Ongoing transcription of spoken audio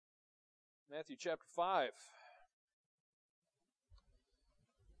Matthew chapter 5.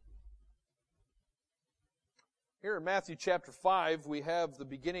 Here in Matthew chapter 5, we have the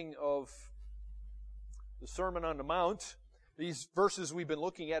beginning of the Sermon on the Mount. These verses we've been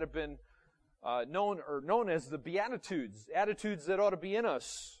looking at have been known as the beatitudes, attitudes that ought to be in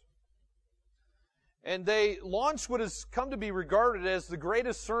us. And they launch what has come to be regarded as the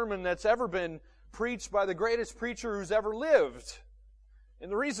greatest sermon that's ever been preached by the greatest preacher who's ever lived.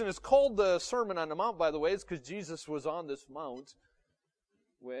 And the reason it's called the Sermon on the Mount, by the way, is because Jesus was on this mount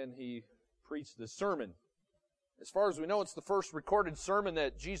when he preached this sermon. As far as we know, it's the first recorded sermon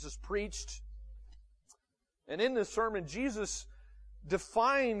that Jesus preached. And in this sermon, Jesus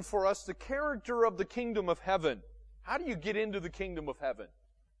defined for us the character of the kingdom of heaven. How do you get into the kingdom of heaven?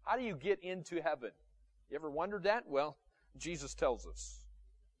 How do you get into heaven? You ever wondered that? Well, Jesus tells us.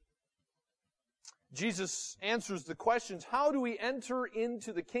 Jesus answers the questions, how do we enter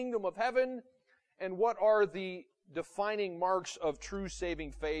into the kingdom of heaven? And what are the defining marks of true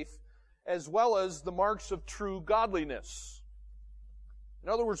saving faith, as well as the marks of true godliness? In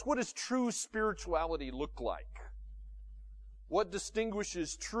other words, what does true spirituality look like? What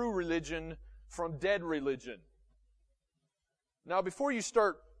distinguishes true religion from dead religion? Now, before you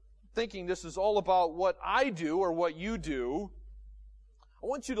start thinking this is all about what I do or what you do, I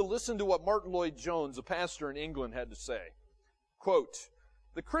want you to listen to what Martin Lloyd-Jones, a pastor in England, had to say. Quote,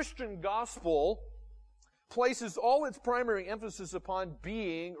 "The Christian gospel places all its primary emphasis upon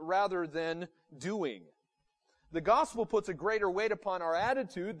being rather than doing. The gospel puts a greater weight upon our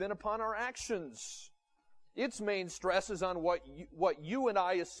attitude than upon our actions. Its main stress is on what you and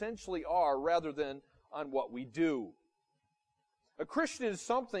I essentially are rather than on what we do. A Christian is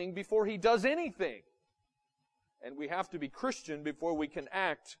something before he does anything. And we have to be Christian before we can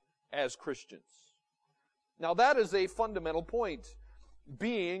act as Christians." Now that is a fundamental point.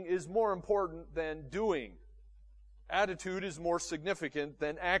 Being is more important than doing. Attitude is more significant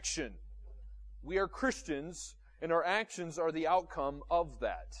than action. We are Christians, and our actions are the outcome of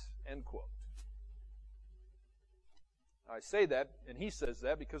that. End quote. I say that, and he says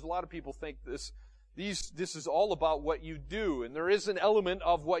that, because a lot of people think this is all about what you do, and there is an element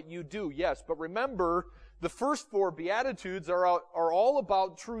of what you do, yes. But remember, the first four Beatitudes are all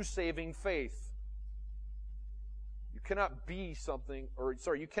about true saving faith. You cannot do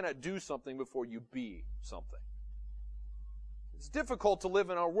something before you be something. It's difficult to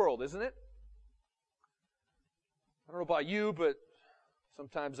live in our world, isn't it? I don't know about you, but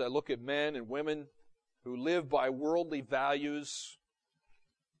sometimes I look at men and women who live by worldly values,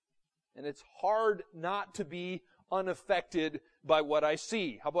 and it's hard not to be unaffected by what I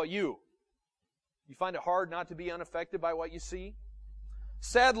see. How about you? You find it hard not to be unaffected by what you see?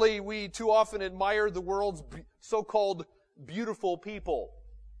 Sadly, we too often admire the world's so-called beautiful people.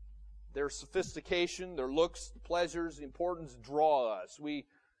 Their sophistication, their looks, pleasures, importance draw us. A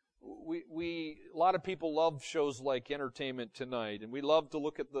lot of people love shows like Entertainment Tonight, and we love to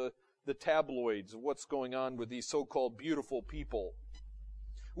look at the tabloids of what's going on with these so-called beautiful people.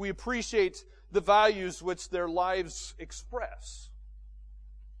 We appreciate the values which their lives express.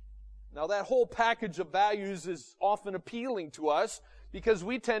 Now that whole package of values is often appealing to us because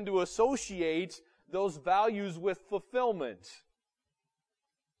we tend to associate those values with fulfillment.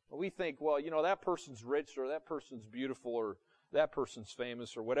 We think, well, that person's rich, or that person's beautiful, or that person's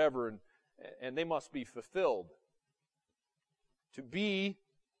famous, or whatever, and they must be fulfilled. To be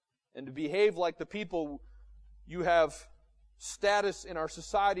and to behave like the people you have status in our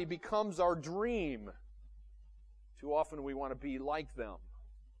society becomes our dream. Too often we want to be like them.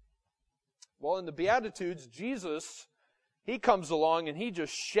 Well, in the Beatitudes, Jesus, he comes along and he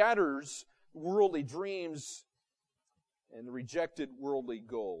just shatters worldly dreams and rejected worldly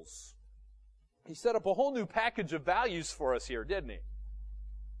goals. He set up a whole new package of values for us here, didn't he?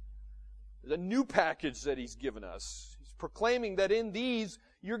 The new package that he's given us. He's proclaiming that in these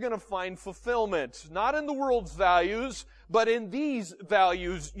you're going to find fulfillment. Not in the world's values, but in these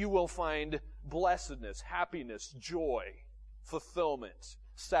values you will find blessedness, happiness, joy, fulfillment,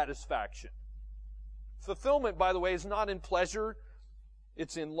 satisfaction. Fulfillment, by the way, is not in pleasure,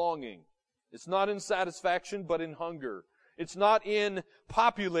 it's in longing. It's not in satisfaction, but in hunger. It's not in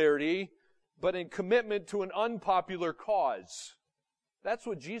popularity, but in commitment to an unpopular cause. That's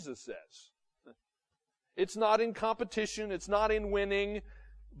what Jesus says. It's not in competition, it's not in winning,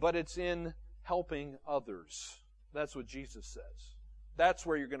 but it's in helping others. That's what Jesus says. That's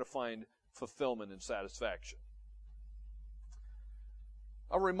where you're going to find fulfillment and satisfaction.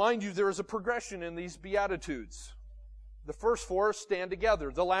 I'll remind you there is a progression in these Beatitudes. The first four stand together.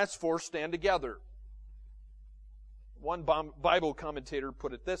 The last four stand together. One Bible commentator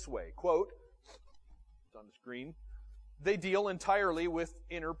put it this way, quote, on the screen. They deal entirely with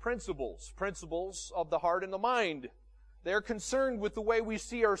inner principles, principles of the heart and the mind. They're concerned with the way we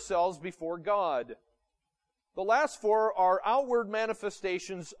see ourselves before God. The last four are outward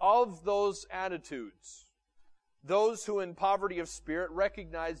manifestations of those attitudes. Those who in poverty of spirit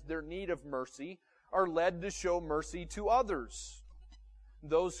recognize their need of mercy are led to show mercy to others.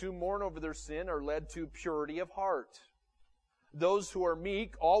 Those who mourn over their sin are led to purity of heart. Those who are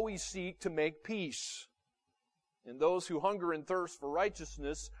meek always seek to make peace. And those who hunger and thirst for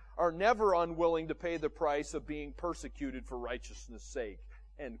righteousness are never unwilling to pay the price of being persecuted for righteousness' sake.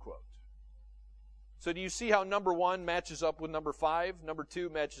 End quote. So do you see how number 1 matches up with number 5? Number 2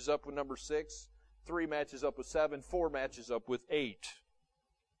 matches up with number 6. 3 matches up with 7. 4 matches up with 8.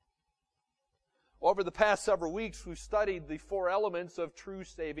 Over the past several weeks, we've studied the 4 elements of true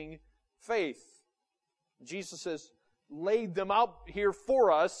saving faith. Jesus has laid them out here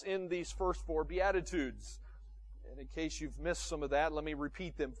for us in these first 4 beatitudes. And in case you've missed some of that, let me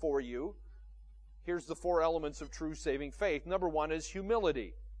repeat them for you. Here's the 4 elements of true saving faith. Number 1 is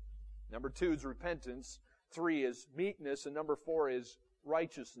humility. Number 2 is repentance. 3 is meekness. And number 4 is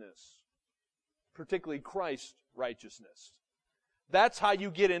righteousness. Particularly Christ's righteousness. That's how you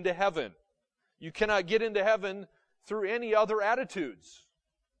get into heaven. You cannot get into heaven through any other attitudes.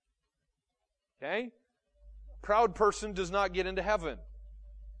 Okay? A proud person does not get into heaven.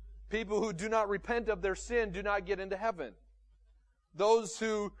 People who do not repent of their sin do not get into heaven. Those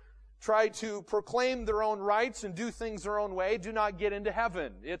who try to proclaim their own rights and do things their own way do not get into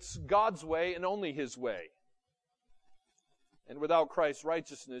heaven. It's God's way and only His way. And without Christ's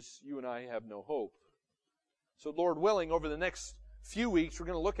righteousness, you and I have no hope. So Lord willing, over the next few weeks, we're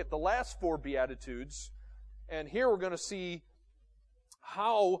going to look at the last 4 Beatitudes. And here we're going to see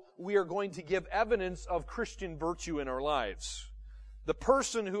how we are going to give evidence of Christian virtue in our lives. The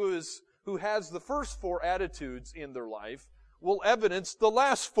person who has the first 4 attitudes in their life will evidence the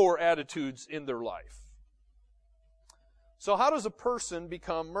last 4 attitudes in their life. So how does a person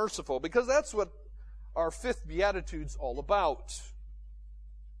become merciful? Because that's what our 5th Beatitude's all about.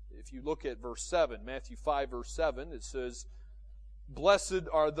 If you look at verse 7, Matthew 5, verse 7, it says, "Blessed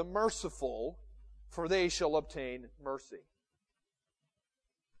are the merciful, for they shall obtain mercy."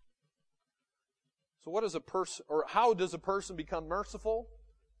 So what is a person, or how does a person become merciful?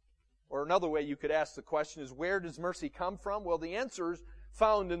 Or another way you could ask the question is, where does mercy come from? Well, the answer is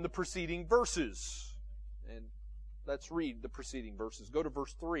found in the preceding verses. And let's read the preceding verses. Go to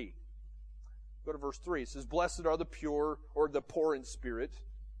verse 3. Go to verse 3. It says, "Blessed are the pure," or the poor in spirit,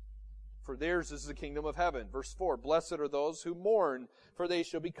 "for theirs is the kingdom of heaven." Verse 4, "Blessed are those who mourn, for they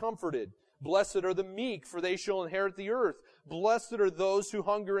shall be comforted. Blessed are the meek, for they shall inherit the earth. Blessed are those who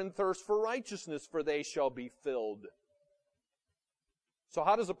hunger and thirst for righteousness, for they shall be filled." So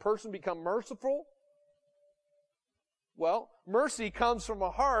how does a person become merciful? Well, mercy comes from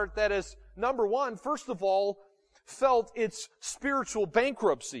a heart that is, number 1, first of all, felt its spiritual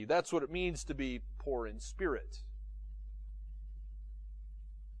bankruptcy. That's what it means to be poor in spirit.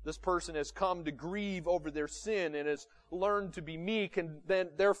 This person has come to grieve over their sin and has learned to be meek and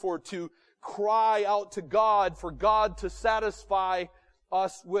then therefore to cry out to God for God to satisfy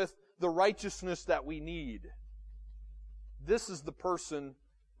us with the righteousness that we need. This is the person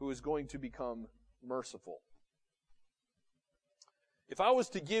who is going to become merciful. If I was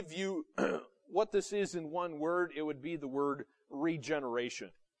to give you what this is in one word, it would be the word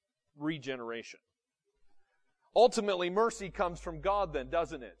regeneration. Regeneration. Ultimately, mercy comes from God then,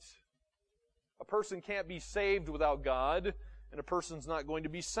 doesn't it? A person can't be saved without God, and a person's not going to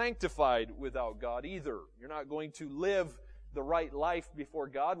be sanctified without God either. You're not going to live the right life before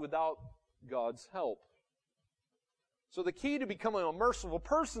God without God's help. So the key to becoming a merciful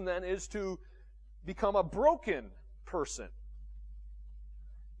person then is to become a broken person.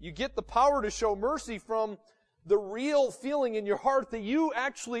 You get the power to show mercy from the real feeling in your heart that you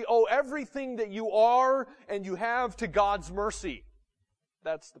actually owe everything that you are and you have to God's mercy.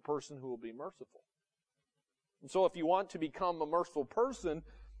 That's the person who will be merciful. And so if you want to become a merciful person,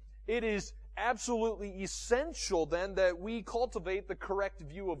 it is absolutely essential then that we cultivate the correct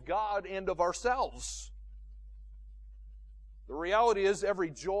view of God and of ourselves. The reality is every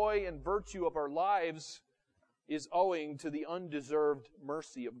joy and virtue of our lives is owing to the undeserved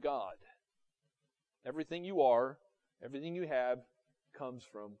mercy of God. Everything you are, everything you have, comes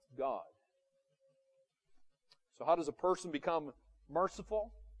from God. So how does a person become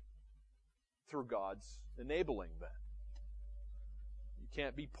merciful? Through God's enabling them. You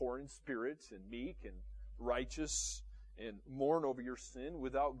can't be poor in spirit and meek and righteous and mourn over your sin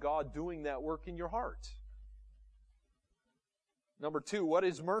without God doing that work in your heart. Number 2, what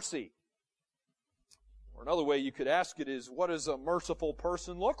is mercy? Or another way you could ask it is, what does a merciful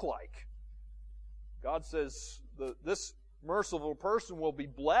person look like? God says this merciful person will be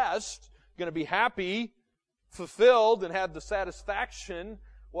blessed, going to be happy, fulfilled, and have the satisfaction.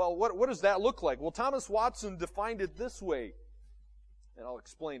 Well, what does that look like? Well, Thomas Watson defined it this way, and I'll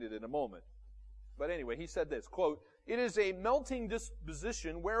explain it in a moment. But anyway, he said this, quote, "It is a melting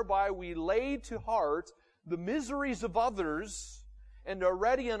disposition whereby we lay to heart the miseries of others and are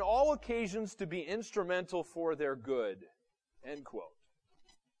ready on all occasions to be instrumental for their good." End quote.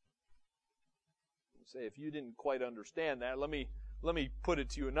 Say, if you didn't quite understand that, let me put it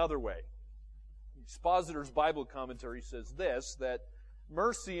to you another way. Expositor's Bible Commentary says this, that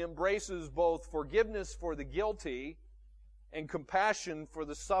mercy embraces both forgiveness for the guilty and compassion for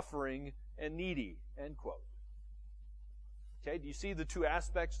the suffering and needy. End quote. Okay, do you see the two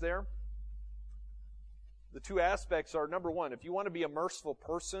aspects there? The two aspects are, number one, if you want to be a merciful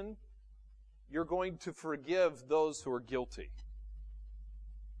person, you're going to forgive those who are guilty.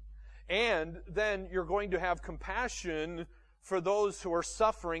 And then you're going to have compassion for those who are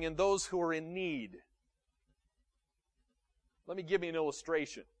suffering and those who are in need. Let me give you an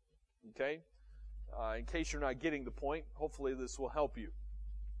illustration, okay? In case you're not getting the point, hopefully this will help you.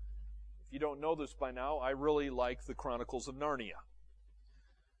 If you don't know this by now, I really like the Chronicles of Narnia.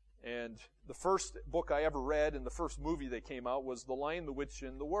 And the first book I ever read and the first movie that came out was The Lion, the Witch,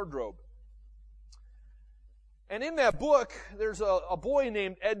 and the Wardrobe. And in that book, there's a boy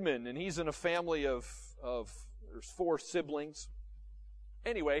named Edmund, and he's in a family of there's 4 siblings.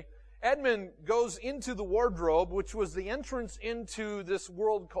 Anyway, Edmund goes into the wardrobe, which was the entrance into this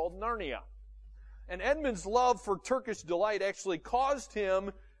world called Narnia. And Edmund's love for Turkish delight actually caused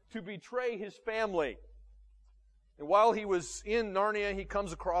him to betray his family. And while he was in Narnia, he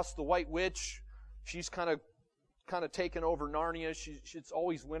comes across the White Witch. She's kind of taken over Narnia. It's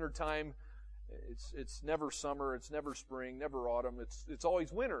always wintertime. It's never summer, it's never spring, never autumn, it's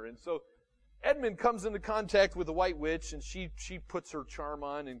always winter. And so Edmund comes into contact with the White Witch, and she puts her charm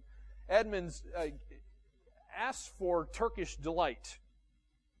on, and Edmund asks for Turkish delight.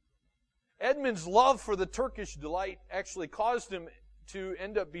 Edmund's love for the Turkish delight actually caused him to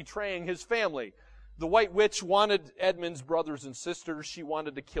end up betraying his family. The White Witch wanted Edmund's brothers and sisters. She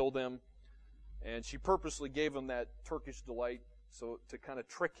wanted to kill them, and she purposely gave him that Turkish delight so to kind of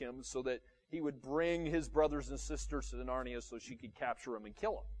trick him so that he would bring his brothers and sisters to Narnia so she could capture him and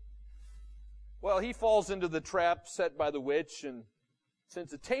kill him. Well, he falls into the trap set by the witch, and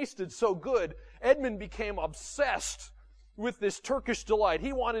since it tasted so good, Edmund became obsessed with this Turkish delight.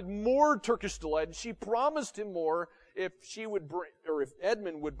 He wanted more Turkish delight, and she promised him more if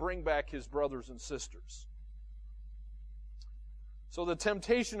Edmund would bring back his brothers and sisters. So the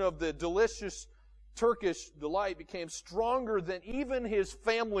temptation of the delicious Turkish delight became stronger than even his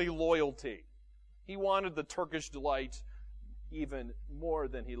family loyalty. He wanted the Turkish delight even more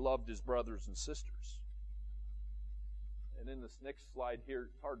than he loved his brothers and sisters. And in this next slide here,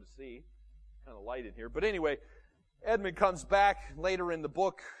 it's hard to see, kind of light in here. But anyway, Edmund comes back later in the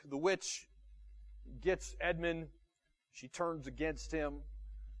book. The witch gets Edmund. She turns against him,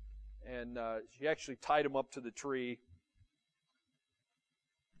 and she actually tied him up to the tree.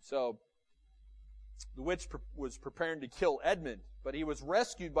 So the witch was preparing to kill Edmund, but he was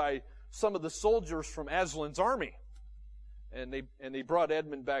rescued by some of the soldiers from Aslan's army. And they brought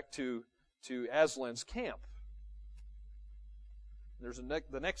Edmund back to Aslan's camp.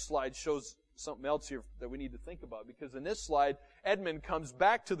 The next slide shows something else here that we need to think about, because in this slide, Edmund comes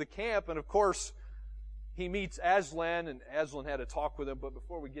back to the camp, and of course, he meets Aslan, and Aslan had a talk with him. But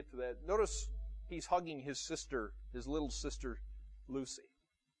before we get to that, notice he's hugging his sister, his little sister, Lucy.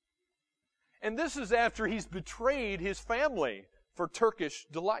 And this is after he's betrayed his family for Turkish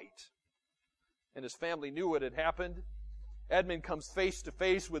delight. And his family knew what had happened. Edmund comes face to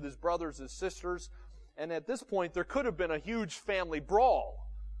face with his brothers and sisters. And at this point, there could have been a huge family brawl.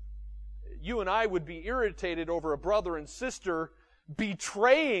 You and I would be irritated over a brother and sister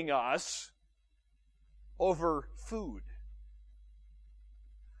betraying us over food.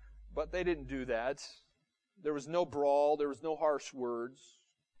 But they didn't do that. There was no brawl. There was no harsh words.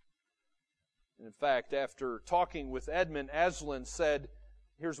 And in fact, after talking with Edmund, Aslan said,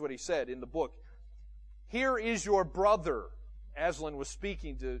 here's what he said in the book. "Here is your brother." Aslan was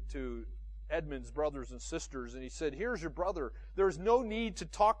speaking to Edmund's brothers and sisters, and he said, "Here's your brother. There's no need to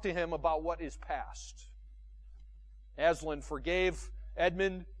talk to him about what is past." Aslan forgave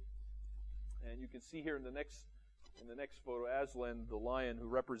Edmund, and you can see here in the next photo, Aslan, the lion who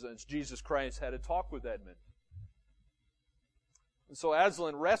represents Jesus Christ, had a talk with Edmund. And so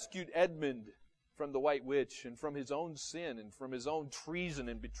Aslan rescued Edmund from the White Witch and from his own sin and from his own treason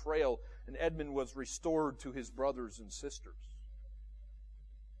and betrayal, and Edmund was restored to his brothers and sisters.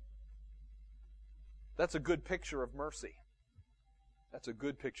 That's a good picture of mercy. That's a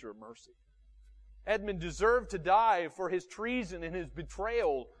good picture of mercy. Edmund deserved to die for his treason and his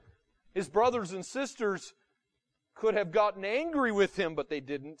betrayal. His brothers and sisters could have gotten angry with him, but they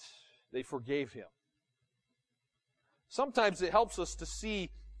didn't. They forgave him. Sometimes it helps us to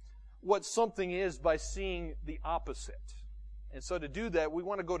see what something is by seeing the opposite. And so to do that, we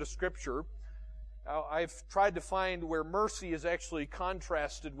want to go to Scripture. I've tried to find where mercy is actually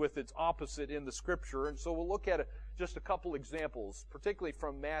contrasted with its opposite in the Scripture. And so we'll look at just a couple examples, particularly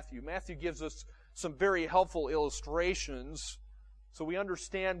from Matthew. Matthew gives us some very helpful illustrations so we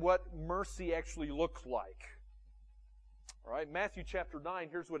understand what mercy actually looks like. All right, Matthew chapter 9,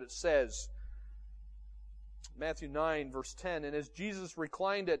 here's what it says. Matthew 9, verse 10, "And as Jesus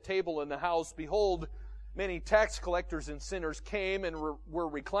reclined at table in the house, behold, many tax collectors and sinners came and were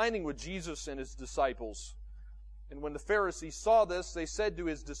reclining with Jesus and his disciples. And when the Pharisees saw this, they said to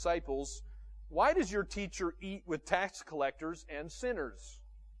his disciples, 'Why does your teacher eat with tax collectors and sinners?'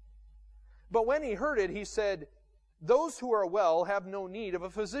 But when he heard it, he said, 'Those who are well have no need of a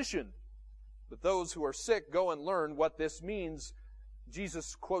physician, but those who are sick go and learn what this means.'"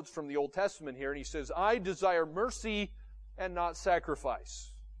 Jesus quotes from the Old Testament here, and he says, "I desire mercy and not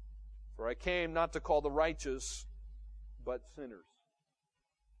sacrifice. For I came not to call the righteous, but sinners."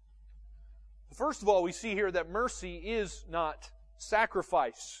 First of all, we see here that mercy is not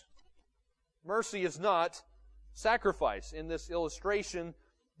sacrifice. Mercy is not sacrifice. In this illustration,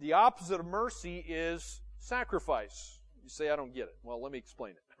 the opposite of mercy is sacrifice. You say, "I don't get it." Well, let me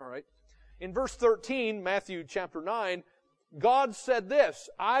explain it. All right. In verse 13, Matthew chapter 9, God said this,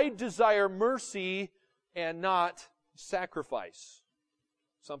 "I desire mercy and not sacrifice."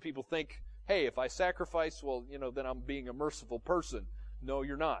 Some people think, hey, if I sacrifice, well, then I'm being a merciful person. No,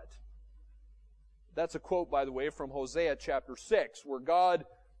 you're not. That's a quote, by the way, from Hosea chapter 6, where God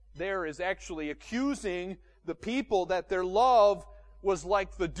there is actually accusing the people that their love was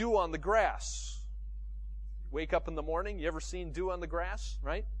like the dew on the grass. Wake up in the morning, you ever seen dew on the grass,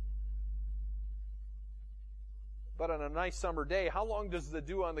 right? But on a nice summer day, how long does the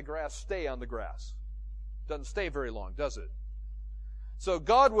dew on the grass stay on the grass? Doesn't stay very long, does it? So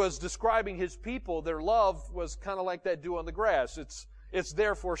God was describing his people. Their love was kind of like that dew on the grass. It's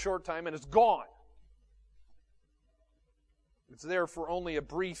there for a short time and it's gone. It's there for only a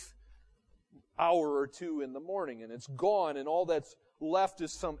brief hour or two in the morning and it's gone, and all that's left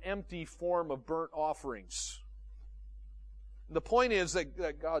is some empty form of burnt offerings. The point is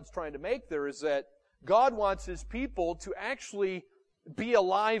that God's trying to make there is that God wants his people to actually be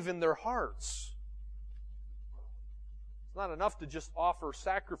alive in their hearts. It's not enough to just offer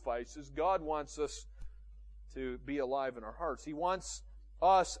sacrifices. God wants us to be alive in our hearts. He wants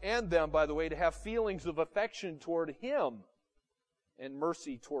us and them, by the way, to have feelings of affection toward him and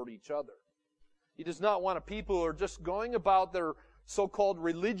mercy toward each other. He does not want a people who are just going about their so-called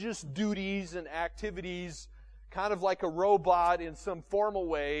religious duties and activities kind of like a robot in some formal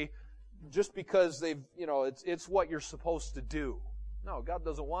way, just because they've, it's what you're supposed to do. No, God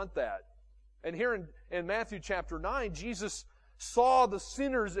doesn't want that. And here in Matthew chapter 9, Jesus saw the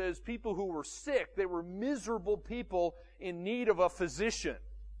sinners as people who were sick. They were miserable people in need of a physician.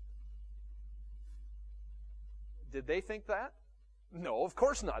 Did they think that? No, of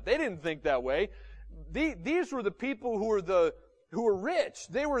course not. They didn't think that way. These were the people who were rich.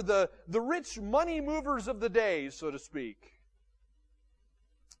 They were the rich money movers of the day, so to speak.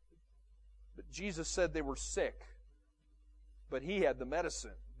 But Jesus said they were sick. But he had the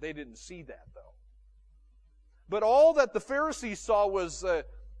medicine. They didn't see that, though. But all that the Pharisees saw was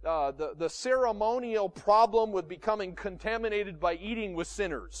the ceremonial problem with becoming contaminated by eating with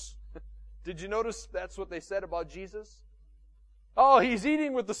sinners. Did you notice that's what they said about Jesus? Oh, he's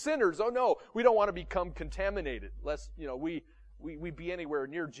eating with the sinners. Oh, no, we don't want to become contaminated, lest we be anywhere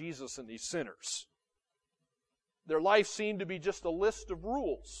near Jesus and these sinners. Their life seemed to be just a list of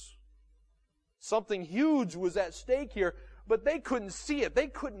rules. Something huge was at stake here, but they couldn't see it. They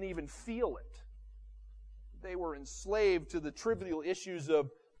couldn't even feel it. They were enslaved to the trivial issues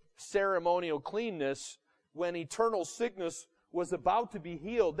of ceremonial cleanness when eternal sickness was about to be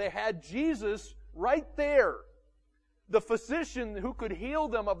healed. They had Jesus right there, the physician who could heal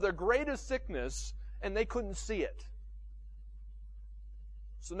them of their greatest sickness, and they couldn't see it.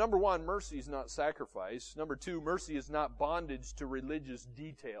 So number one, mercy is not sacrifice. Number two, mercy is not bondage to religious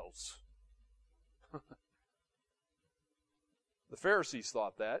details. The Pharisees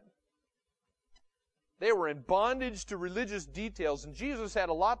thought that. They were in bondage to religious details, and Jesus had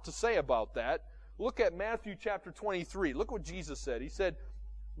a lot to say about that. Look at Matthew chapter 23. Look what Jesus said. He said,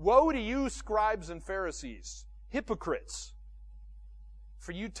 "Woe to you, scribes and Pharisees, hypocrites!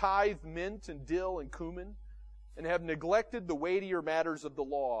 For you tithe mint and dill and cumin, and have neglected the weightier matters of the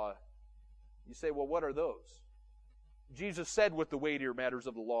law." You say, well, what are those? Jesus said what the weightier matters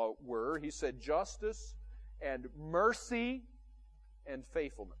of the law were. He said justice and mercy and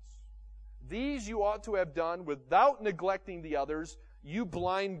faithfulness. These you ought to have done without neglecting the others, you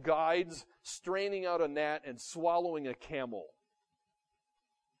blind guides, straining out a gnat and swallowing a camel.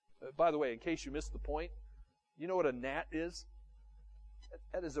 By the way, in case you missed the point, you know what a gnat is?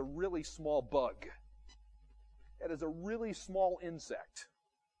 That is a really small bug. That is a really small insect.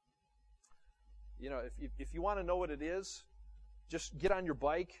 You know, if you want to know what it is, just get on your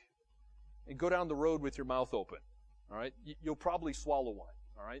bike and go down the road with your mouth open. All right? You'll probably swallow one.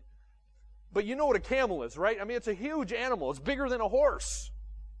 All right? But you know what a camel is, right? I mean, it's a huge animal. It's bigger than a horse.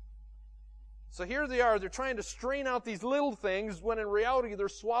 So here they are. They're trying to strain out these little things when in reality they're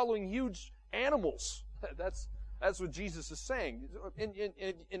swallowing huge animals. That's what Jesus is saying.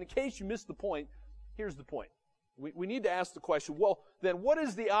 In case you missed the point, here's the point. We need to ask the question, well, then what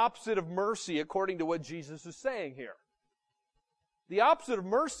is the opposite of mercy according to what Jesus is saying here? The opposite of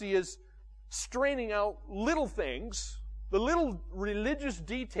mercy is straining out little things, the little religious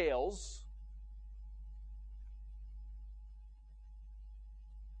details.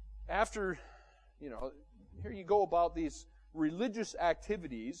 After, here you go about these religious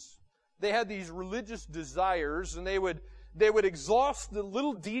activities. They had these religious desires, and they would exhaust the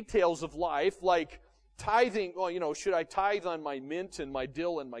little details of life, like tithing. Well, should I tithe on my mint and my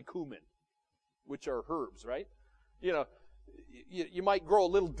dill and my cumin, which are herbs, right? You might grow a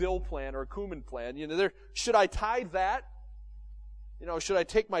little dill plant or a cumin plant. Should I tithe that? Should I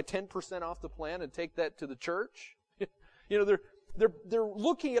take my 10% off the plant and take that to the church? They're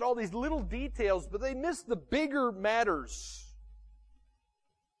looking at all these little details, but they miss the bigger matters.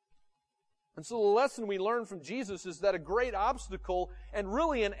 And so the lesson we learn from Jesus is that a great obstacle and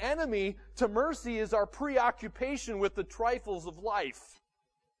really an enemy to mercy is our preoccupation with the trifles of life.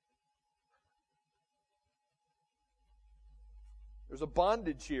 There's a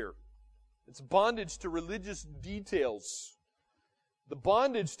bondage here. It's bondage to religious details. The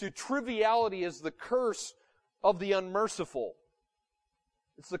bondage to triviality is the curse of the unmerciful.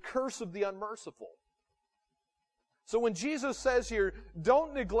 It's the curse of the unmerciful. So when Jesus says here,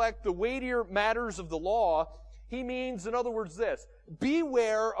 don't neglect the weightier matters of the law, he means, in other words, this: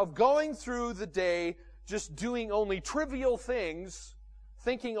 beware of going through the day just doing only trivial things,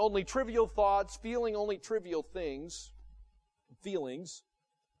 thinking only trivial thoughts, feeling only trivial feelings,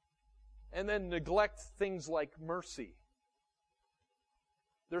 and then neglect things like mercy.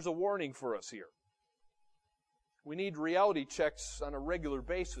 There's a warning for us here. We need reality checks on a regular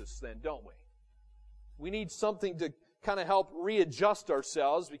basis then, don't we? We need something to kind of help readjust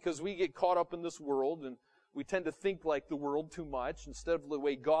ourselves because we get caught up in this world and we tend to think like the world too much instead of the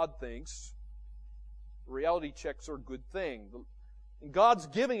way God thinks. Reality checks are a good thing. And God's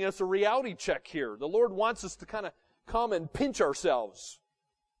giving us a reality check here. The Lord wants us to kind of come and pinch ourselves.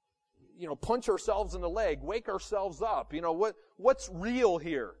 Punch ourselves in the leg, wake ourselves up. What's real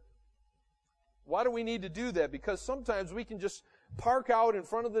here? Why do we need to do that? Because sometimes we can just park out in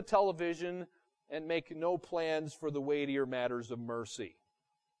front of the television and make no plans for the weightier matters of mercy.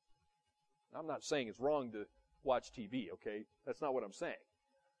 I'm not saying it's wrong to watch TV, okay? That's not what I'm saying.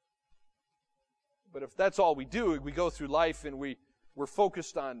 But if that's all we do, we go through life and we're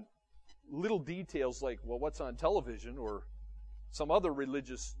focused on little details like, well, what's on television or some other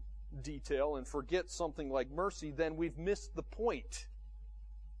religious detail and forget something like mercy, then we've missed the point.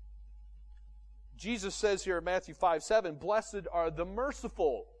 Jesus says here in Matthew 5:7, blessed are the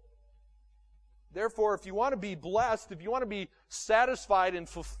merciful. Therefore, if you want to be blessed, if you want to be satisfied and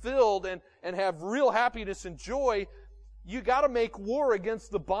fulfilled and have real happiness and joy, you got to make war against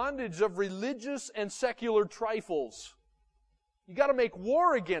the bondage of religious and secular trifles. You got to make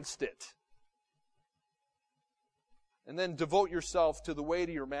war against it. And then devote yourself to the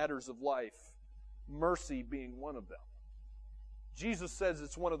weightier matters of life, mercy being one of them. Jesus says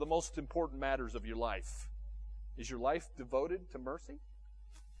it's one of the most important matters of your life. Is your life devoted to mercy?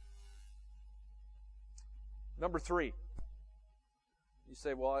 Number 3. You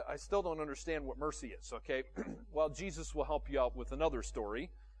say, well, I still don't understand what mercy is, okay? Well, Jesus will help you out with another story.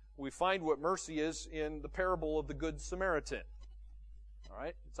 We find what mercy is in the parable of the Good Samaritan. All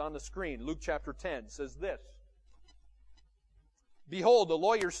right? It's on the screen. Luke chapter 10 says this. Behold, a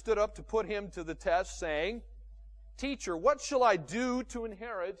lawyer stood up to put him to the test, saying, Teacher, what shall I do to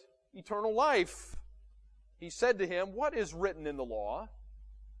inherit eternal life? He said to him, What is written in the law?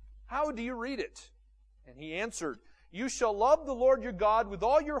 How do you read it? And he answered, "You shall love the Lord your God with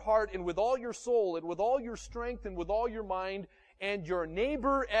all your heart and with all your soul and with all your strength and with all your mind, and your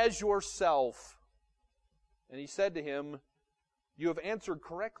neighbor as yourself." And he said to him, "You have answered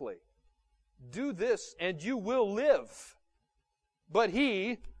correctly. Do this and you will live." But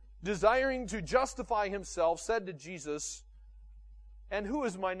he, desiring to justify himself, said to Jesus, "And who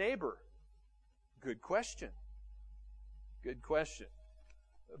is my neighbor?" Good question. Good question.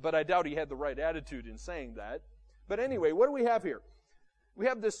 But I doubt he had the right attitude in saying that. But anyway, what do we have here? We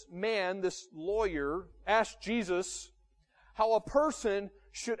have this man, this lawyer, ask Jesus how a person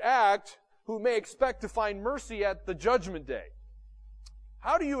should act who may expect to find mercy at the judgment day.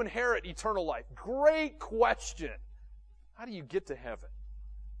 How do you inherit eternal life? Great question. How do you get to heaven?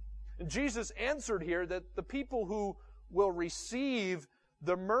 And Jesus answered here that the people who will receive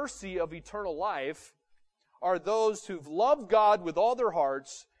the mercy of eternal life are those who've loved God with all their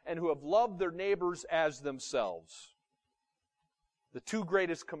hearts and who have loved their neighbors as themselves. The two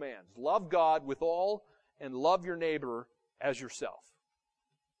greatest commands. Love God with all and love your neighbor as yourself.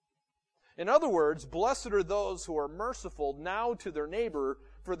 In other words, blessed are those who are merciful now to their neighbor,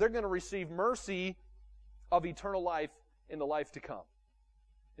 for they're going to receive mercy of eternal life in the life to come,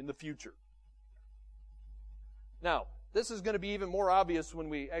 in the future. Now, this is going to be even more obvious when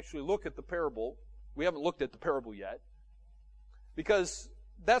we actually look at the parable. We haven't looked at the parable yet, because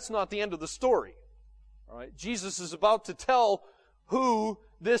that's not the end of the story. All right? Jesus is about to tell who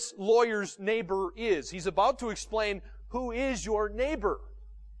this lawyer's neighbor is. He's about to explain who is your neighbor.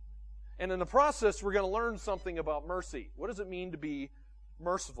 And in the process, we're going to learn something about mercy. What does it mean to be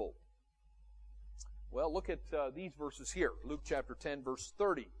merciful? Well, look at these verses here. Luke chapter 10, verse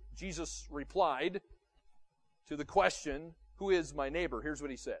 30. Jesus replied to the question, "Who is my neighbor?" Here's what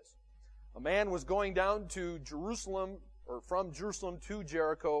he says. "A man was going down to Jerusalem, or from Jerusalem to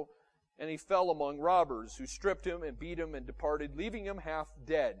Jericho, and he fell among robbers, who stripped him and beat him and departed, leaving him half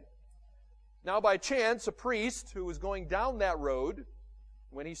dead. Now by chance, a priest who was going down that road,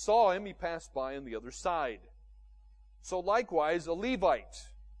 when he saw him, he passed by on the other side. So likewise, a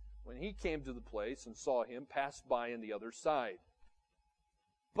Levite, when he came to the place and saw him, passed by on the other side.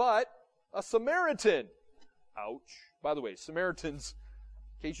 But a Samaritan," ouch. By the way, Samaritans,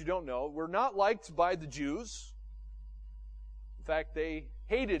 in case you don't know, were not liked by the Jews. In fact, they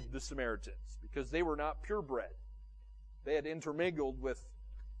hated the Samaritans because they were not purebred. They had intermingled with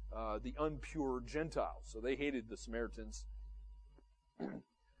the unpure Gentiles, so they hated the Samaritans.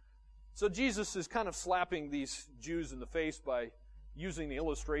 So Jesus is kind of slapping these Jews in the face by using the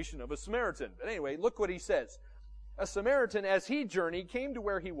illustration of a Samaritan. But anyway, look what he says. "A Samaritan, as he journeyed, came to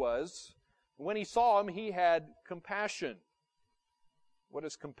where he was. When he saw him, he had compassion." What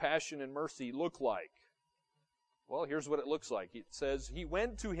does compassion and mercy look like? Well, here's what it looks like. It says, "He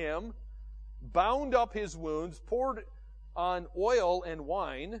went to him, bound up his wounds, poured on oil and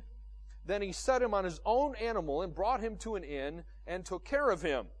wine. Then he set him on his own animal and brought him to an inn and took care of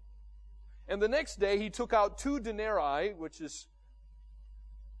him. And the next day he took out 2 denarii, which is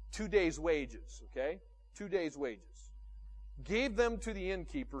 2 days' wages, okay? 2 days' wages. Gave them to the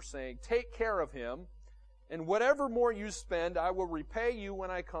innkeeper, saying, 'Take care of him, and whatever more you spend, I will repay you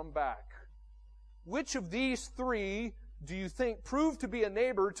when I come back.' Which of these 3 do you think proved to be a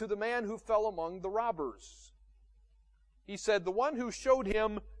neighbor to the man who fell among the robbers?" He said, "The one who showed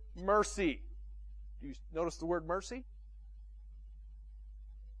him mercy." Do you notice the word mercy?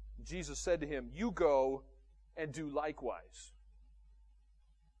 Jesus said to him, "You go and do likewise."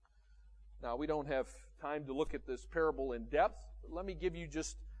 Now, we don't have time to look at this parable in depth, but let me give you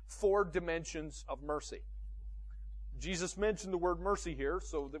just 4 dimensions of mercy. Jesus mentioned the word mercy here,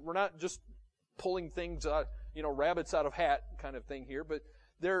 so that we're not just pulling things out, rabbits out of hat kind of thing here, but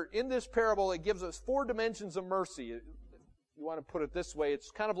there, in this parable, it gives us 4 dimensions of mercy. If you want to put it this way, it's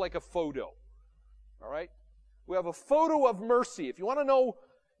kind of like a photo. All right? We have a photo of mercy. If you want to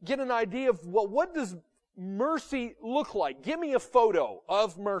get an idea of, what does mercy look like? Give me a photo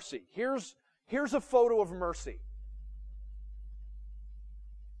of mercy. Here's a photo of mercy.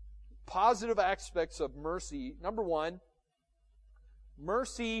 Positive aspects of mercy. Number 1,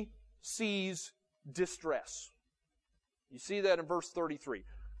 mercy sees distress. You see that in verse 33.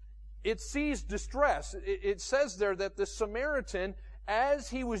 It sees distress. It says there that the Samaritan, as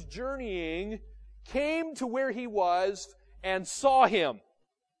he was journeying, came to where he was and saw him.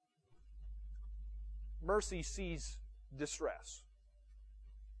 Mercy sees distress.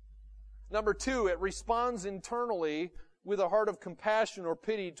 Number 2, it responds internally with a heart of compassion or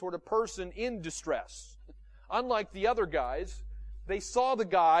pity toward a person in distress. Unlike the other guys, they saw the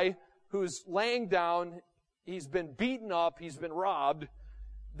guy who's laying down, he's been beaten up, he's been robbed.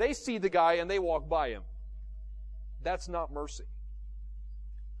 They see the guy and they walk by him. That's not mercy.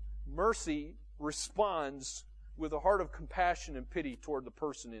 Mercy responds with a heart of compassion and pity toward the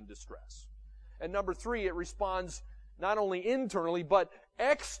person in distress. And number 3, it responds not only internally, but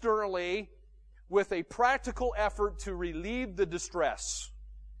externally with a practical effort to relieve the distress.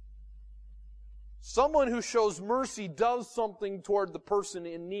 Someone who shows mercy does something toward the person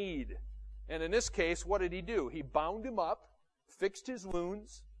in need. And in this case, what did he do? He bound him up, fixed his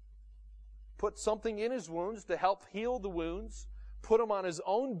wounds, put something in his wounds to help heal the wounds, put him on his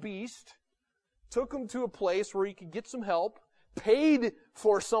own beast, took him to a place where he could get some help, paid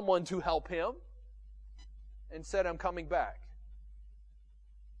for someone to help him, and said, I'm coming back.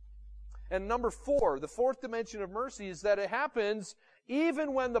 And number 4, the 4th dimension of mercy is that it happens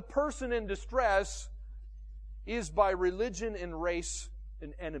even when the person in distress is by religion and race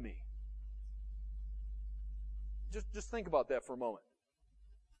an enemy. Just think about that for a moment.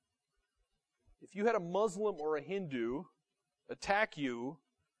 If you had a Muslim or a Hindu attack you,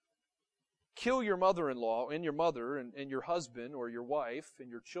 kill your mother-in-law and your mother and your husband or your wife and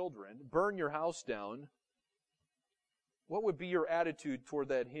your children, burn your house down, what would be your attitude toward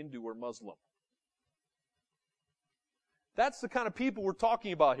that Hindu or Muslim? That's the kind of people we're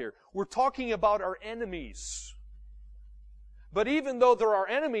talking about here. We're talking about our enemies. But even though they're our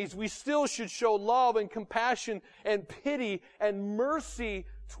enemies, we still should show love and compassion and pity and mercy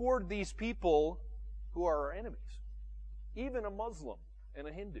toward these people who are our enemies. Even a Muslim and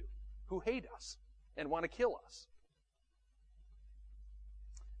a Hindu who hate us and want to kill us.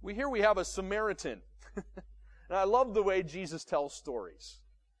 Here we have a Samaritan. And I love the way Jesus tells stories.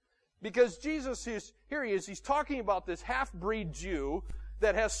 Because Jesus he's talking about this half-breed Jew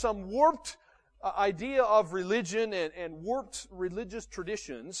that has some warped idea of religion and warped religious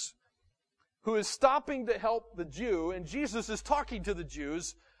traditions, who is stopping to help the Jew, and Jesus is talking to the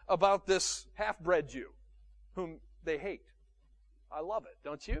Jews about this half-bred Jew whom they hate. I love it,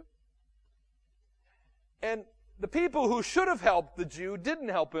 don't you? And the people who should have helped the Jew didn't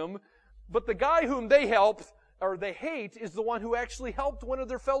help him, but the guy whom they helped, or they hate, is the one who actually helped one of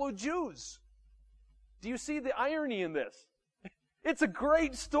their fellow Jews. Do you see the irony in this? It's a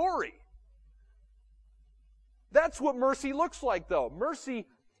great story. That's what mercy looks like, though. Mercy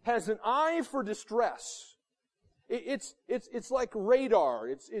has an eye for distress. It's like radar.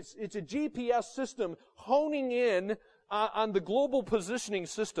 It's a GPS system honing in on the global positioning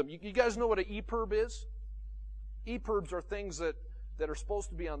system. You guys know what an EPIRB is? EPIRBs are things that are supposed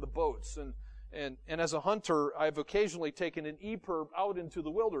to be on the boats. And as a hunter, I've occasionally taken an EPIRB out into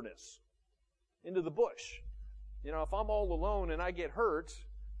the wilderness, into the bush. You know, if I'm all alone and I get hurt,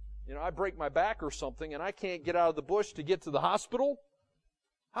 I break my back or something, and I can't get out of the bush to get to the hospital,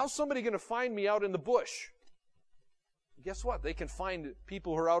 how's somebody going to find me out in the bush? Guess what? They can find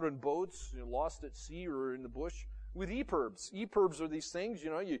people who are out in boats, lost at sea or in the bush, with EPIRBs. EPIRBs are these things,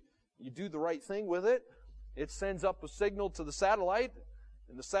 you do the right thing with it. It sends up a signal to the satellite,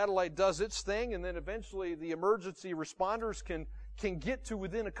 and the satellite does its thing, and then eventually the emergency responders can get to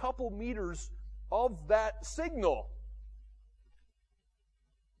within a couple meters of that signal.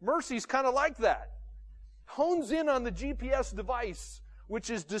 Mercy's kind of like that. Hones in on the GPS device,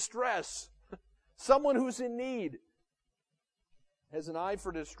 which is distress. Someone who's in need. Has an eye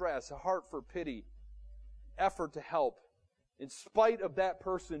for distress, a heart for pity, effort to help, in spite of that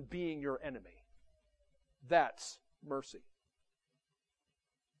person being your enemy. That's mercy.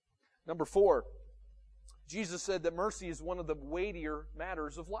 Number 4, Jesus said that mercy is one of the weightier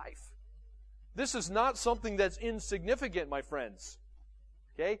matters of life. This is not something that's insignificant, my friends.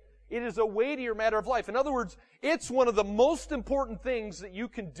 Okay? It is a weightier matter of life. In other words, it's one of the most important things that you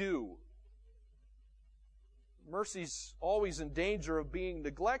can do. Mercy's always in danger of being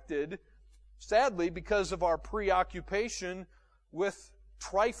neglected, sadly, because of our preoccupation with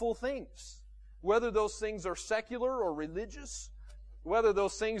trifle things. Whether those things are secular or religious, whether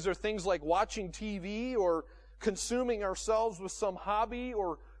those things are things like watching TV or consuming ourselves with some hobby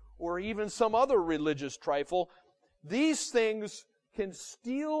or even some other religious trifle, these things can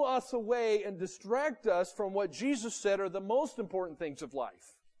steal us away and distract us from what Jesus said are the most important things of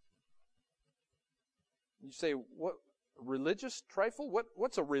life. You say, what, religious trifle?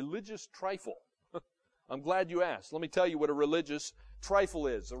 What's a religious trifle? I'm glad you asked. Let me tell you what a religious trifle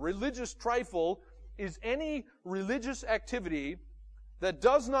is. A religious trifle is any religious activity that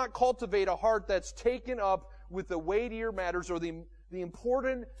does not cultivate a heart that's taken up with the weightier matters or the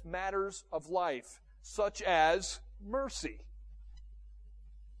important matters of life, such as mercy.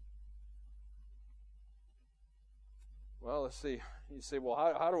 Well, let's see. You say, well,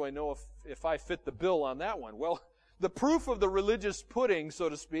 how do I know if I fit the bill on that one? Well, the proof of the religious pudding, so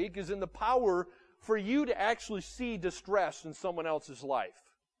to speak, is in the power for you to actually see distress in someone else's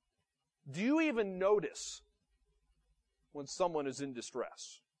life? Do you even notice when someone is in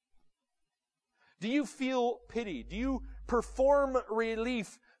distress? Do you feel pity? Do you perform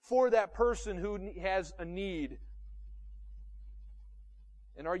relief for that person who has a need?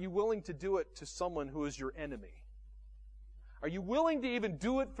 And are you willing to do it to someone who is your enemy? Are you willing to even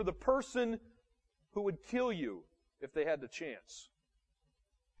do it for the person who would kill you if they had the chance?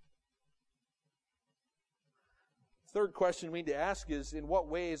 Third question we need to ask is, in what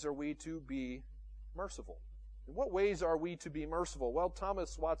ways are we to be merciful? In what ways are we to be merciful? Well,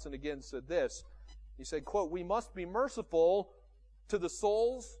 Thomas Watson again said this. He said, quote, "We must be merciful to the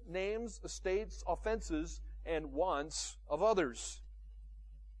souls, names, estates, offenses, and wants of others."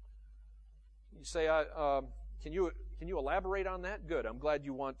 You say, can you elaborate on that? Good. I'm glad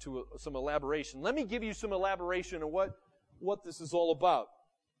you want some elaboration. Let me give you some elaboration on what this is all about.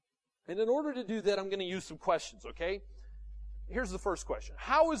 And in order to do that, I'm going to use some questions, okay? Here's the first question.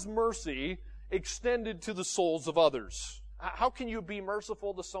 How is mercy extended to the souls of others? How can you be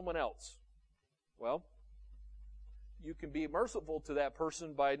merciful to someone else? Well, you can be merciful to that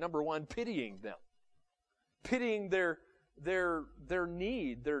person by, number one, pitying them. Pitying their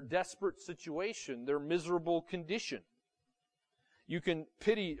need, their desperate situation, their miserable condition. You can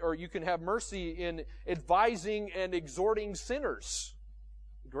pity, or you can have mercy in advising and exhorting sinners.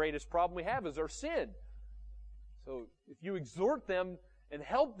 The greatest problem we have is our sin. So if you exhort them and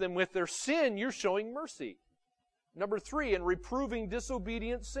help them with their sin, you're showing mercy. Number three, in reproving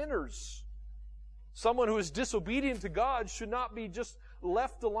disobedient sinners. Someone who is disobedient to God should not be just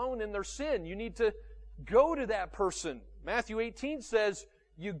left alone in their sin. You need to go to that person. Matthew 18 says,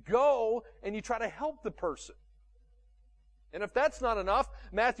 you go and you try to help the person. And if that's not enough,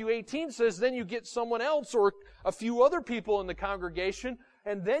 Matthew 18 says, then you get someone else or a few other people in the congregation,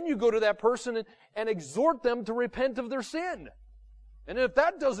 and then you go to that person and exhort them to repent of their sin. And if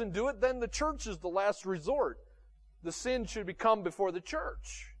that doesn't do it, then the church is the last resort. The sin should become before the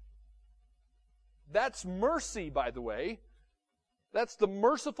church. That's mercy, by the way. That's the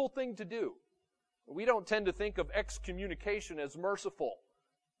merciful thing to do. We don't tend to think of excommunication as merciful,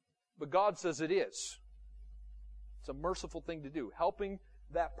 but God says it is. It's a merciful thing to do, helping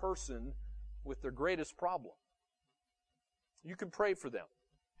that person with their greatest problem. You can pray for them.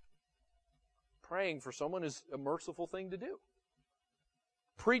 Praying for someone is a merciful thing to do.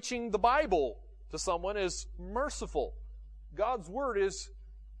 Preaching the Bible to someone is merciful. God's Word is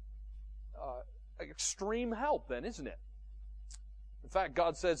extreme help then, isn't it? In fact,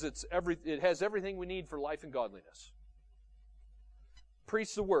 God says it has everything we need for life and godliness.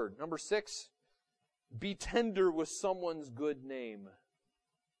 Preach the Word. Number 6, be tender with someone's good name.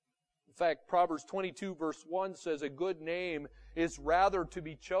 In fact, Proverbs 22 verse 1 says, a good name is rather to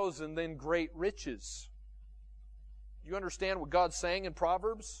be chosen than great riches. Do you understand what God's saying in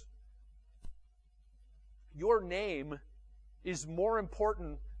Proverbs? Your name is more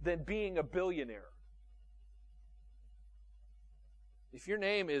important than being a billionaire. If your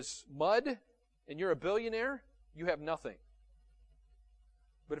name is mud and you're a billionaire, you have nothing.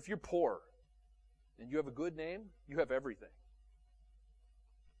 But if you're poor and you have a good name, you have everything.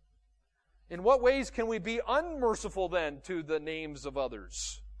 In what ways can we be unmerciful then to the names of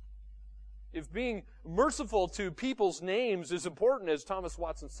others? If being merciful to people's names is important, as Thomas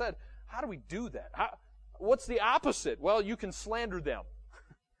Watson said, how do we do that? What's the opposite? Well, you can slander them.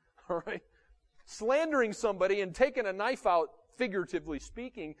 All right? Slandering somebody and taking a knife out, figuratively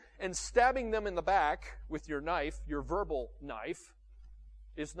speaking, and stabbing them in the back with your knife, your verbal knife,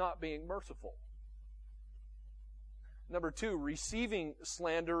 is not being merciful. Number 2, receiving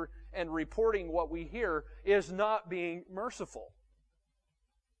slander and reporting what we hear is not being merciful.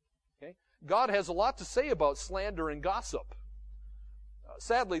 Okay? God has a lot to say about slander and gossip.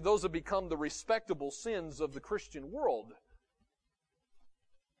 Sadly, those have become the respectable sins of the Christian world.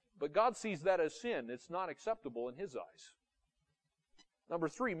 But God sees that as sin. It's not acceptable in His eyes. Number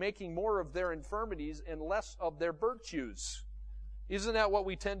 3, making more of their infirmities and less of their virtues. Isn't that what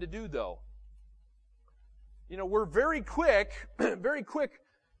we tend to do, though? You know, we're very quick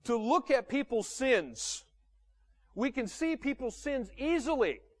to look at people's sins. We can see people's sins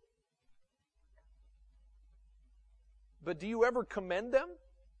easily. But do you ever commend them?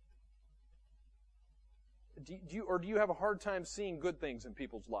 Do you have a hard time seeing good things in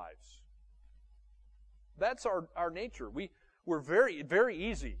people's lives? That's our nature. We're very, very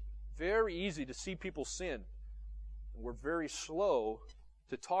easy to see people's sin. And we're very slow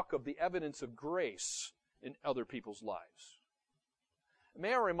to talk of the evidence of grace in other people's lives.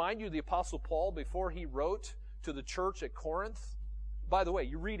 May I remind you, the Apostle Paul, before he wrote to the church at Corinth, By the way,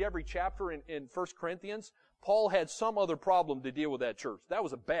 you read every chapter in 1 Corinthians, Paul had some other problem to deal with that church. That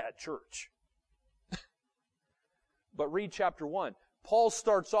was a bad church. But read chapter 1. Paul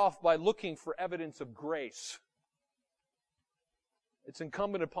starts off by looking for evidence of grace. It's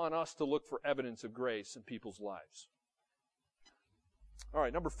incumbent upon us to look for evidence of grace in people's lives. All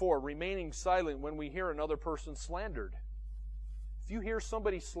right, number 4, remaining silent when we hear another person slandered. If you hear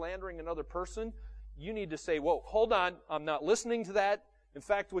somebody slandering another person, you need to say, whoa, hold on, I'm not listening to that. In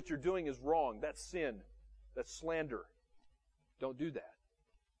fact, what you're doing is wrong. That's sin. That's slander. Don't do that.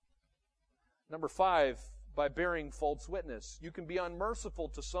 Number 5, by bearing false witness. You can be unmerciful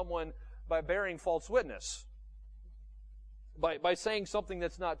to someone by bearing false witness. By saying something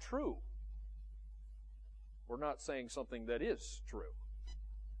that's not true. Or not saying something that is true.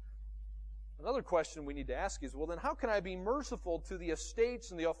 Another question we need to ask is, well, then how can I be merciful to the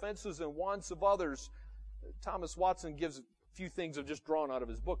estates and the offenses and wants of others? Thomas Watson gives a few things I've just drawn out of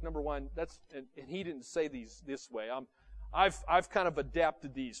his book. Number 1, and he didn't say these this way. I've kind of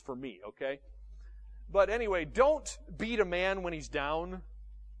adapted these for me, okay? But anyway, don't beat a man when he's down.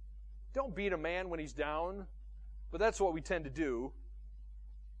 Don't beat a man when he's down. But that's what we tend to do.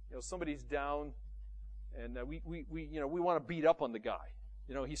 You know, somebody's down, and we want to beat up on the guy.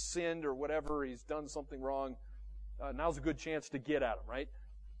 You know, he's sinned or whatever, he's done something wrong. Now's a good chance to get at him, right?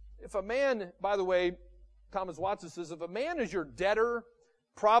 If a man, by the way, Thomas Watson says, if a man is your debtor,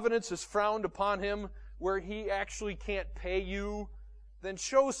 providence has frowned upon him where he actually can't pay you, then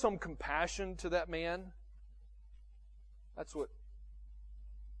show some compassion to that man. That's what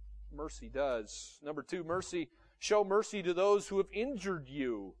mercy does. Number 2, mercy. Show mercy to those who have injured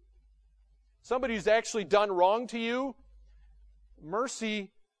you. Somebody who's actually done wrong to you,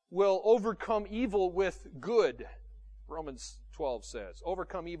 mercy will overcome evil with good, Romans 12 says.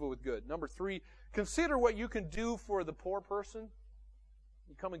 Overcome evil with good. Number 3, consider what you can do for the poor person.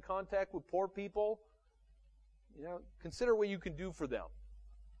 You come in contact with poor people, consider what you can do for them.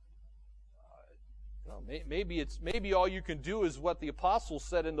 Maybe all you can do is what the apostles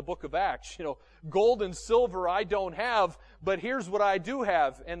said in the book of Acts. Gold and silver I don't have, but here's what I do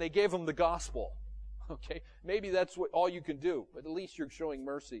have. And they gave them the gospel. Okay, maybe that's all you can do, but at least you're showing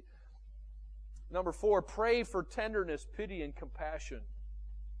mercy. Number 4, pray for tenderness, pity, and compassion.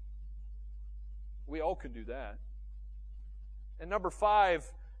 We all can do that. And number 5,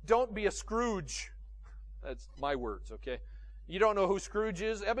 don't be a Scrooge. That's my words, okay? You don't know who Scrooge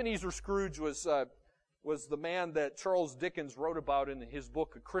is? Ebenezer Scrooge was the man that Charles Dickens wrote about in his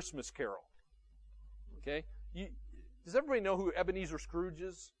book, A Christmas Carol. Okay? Does everybody know who Ebenezer Scrooge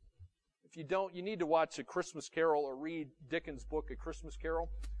is? If you don't, you need to watch A Christmas Carol or read Dickens' book, A Christmas Carol.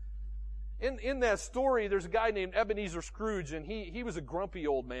 In that story, there's a guy named Ebenezer Scrooge, and he was a grumpy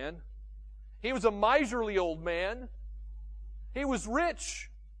old man. He was a miserly old man. He was rich,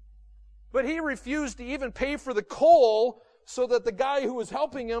 but he refused to even pay for the coal so that the guy who was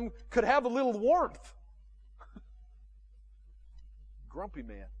helping him could have a little warmth. Grumpy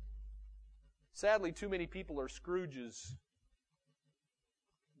man. Sadly, too many people are Scrooges.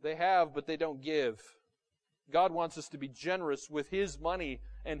 They have, but they don't give. God wants us to be generous with His money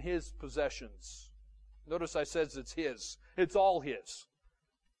and His possessions. Notice I said it's His. It's all His.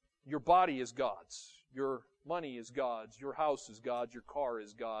 Your body is God's. Your money is God's. Your house is God's. Your car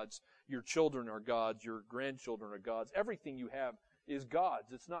is God's. Your children are God's. Your grandchildren are God's. Everything you have is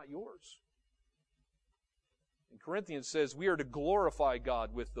God's. It's not yours. And Corinthians says we are to glorify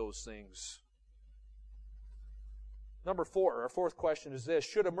God with those things. Number 4, our fourth question is this: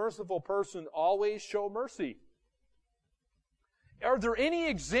 should a merciful person always show mercy? Are there any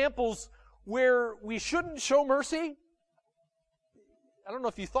examples where we shouldn't show mercy? I don't know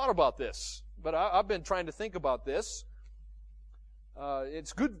if you thought about this, but I've been trying to think about this.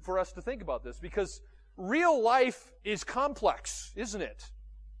 It's good for us to think about this because real life is complex, isn't it?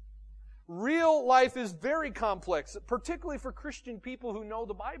 Real life is very complex, particularly for Christian people who know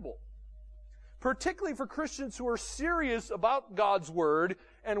the Bible. Particularly for Christians who are serious about God's Word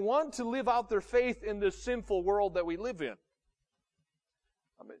and want to live out their faith in this sinful world that we live in.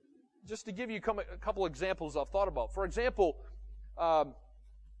 Just to give you a couple examples I've thought about. For example,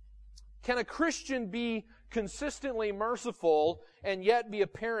 can a Christian be consistently merciful and yet be a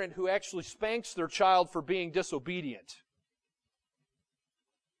parent who actually spanks their child for being disobedient?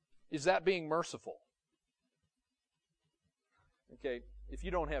 Is that being merciful? Okay, if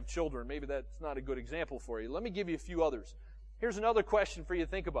you don't have children, maybe that's not a good example for you. Let me give you a few others. Here's another question for you to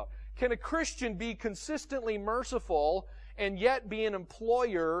think about. Can a Christian be consistently merciful and yet be an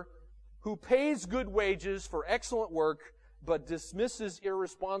employer who pays good wages for excellent work but dismisses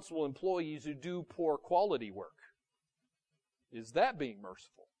irresponsible employees who do poor quality work? Is that being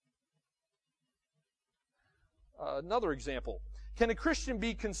merciful? Another example. Can a Christian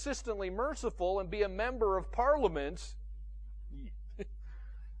be consistently merciful and be a member of Parliament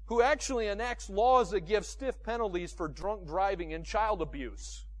who actually enacts laws that give stiff penalties for drunk driving and child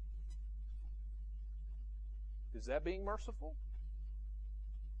abuse? Is that being merciful?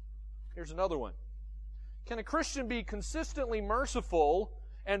 Here's another one. Can a Christian be consistently merciful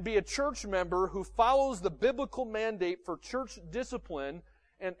and be a church member who follows the biblical mandate for church discipline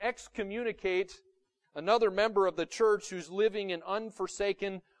and excommunicate another member of the church who's living in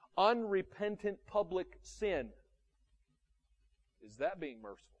unforsaken, unrepentant public sin? Is that being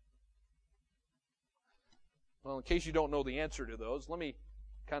merciful? Well, in case you don't know the answer to those, let me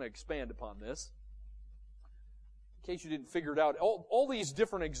kind of expand upon this. In case you didn't figure it out, all these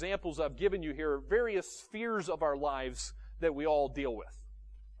different examples I've given you here are various spheres of our lives that we all deal with.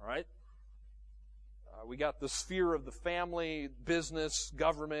 All right? We got the sphere of the family, business,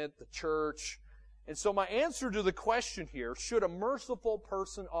 government, the church. And so my answer to the question here, should a merciful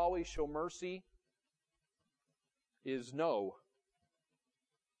person always show mercy, is no.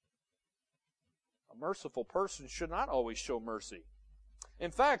 A merciful person should not always show mercy. In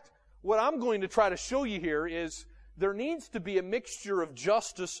fact, what I'm going to try to show you here is there needs to be a mixture of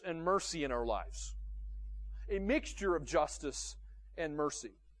justice and mercy in our lives. A mixture of justice and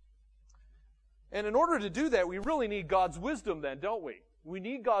mercy. And in order to do that, we really need God's wisdom then, don't we? We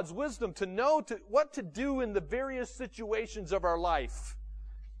need God's wisdom to know what to do in the various situations of our life.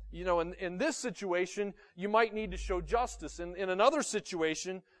 You know, in this situation, you might need to show justice. In another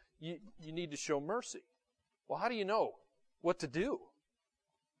situation, you need to show mercy. Well, how do you know what to do?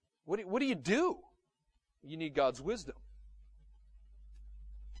 What do you do? You need God's wisdom.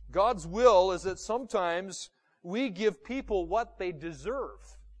 God's will is that sometimes we give people what they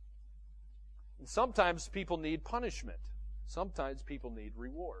deserve. And sometimes people need punishment. Sometimes people need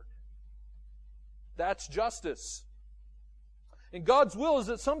reward. That's justice. And God's will is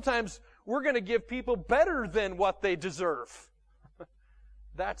that sometimes we're going to give people better than what they deserve.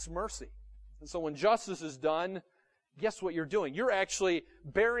 That's mercy. And so when justice is done, guess what you're doing? You're actually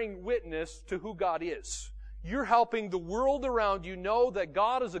bearing witness to who God is. You're helping the world around you know that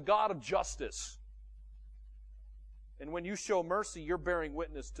God is a God of justice. And when you show mercy, you're bearing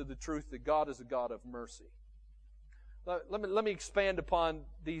witness to the truth that God is a God of mercy. Let me expand upon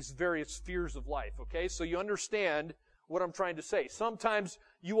these various spheres of life, okay? So you understand what I'm trying to say. Sometimes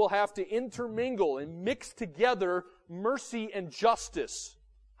you will have to intermingle and mix together mercy and justice.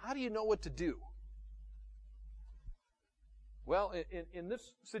 How do you know what to do? Well, in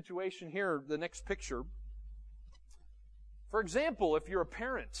this situation here, the next picture, for example, if you're a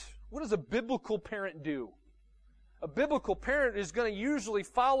parent, what does a biblical parent do? A biblical parent is going to usually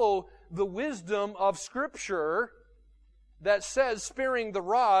follow the wisdom of Scripture that says sparing the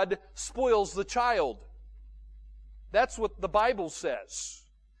rod spoils the child. That's what the Bible says.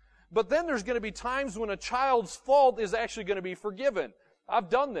 But then there's going to be times when a child's fault is actually going to be forgiven. I've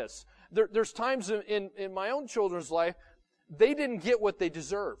done this. There's times in my own children's life, they didn't get what they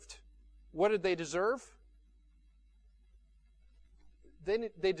deserved. What did they deserve?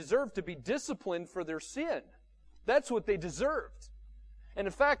 They deserved to be disciplined for their sin. That's what they deserved. And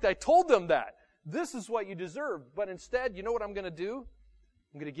in fact, I told them that. This is what you deserve. But instead, you know what I'm going to do?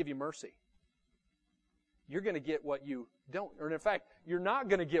 I'm going to give you mercy. You're going to get what you don't. Or in fact, you're not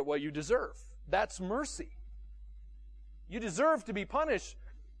going to get what you deserve. That's mercy. You deserve to be punished.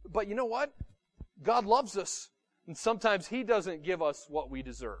 But you know what? God loves us. And sometimes He doesn't give us what we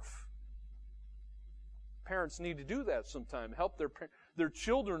deserve. Parents need to do that sometime. Help their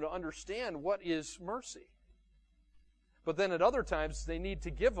children to understand what is mercy. But then at other times, they need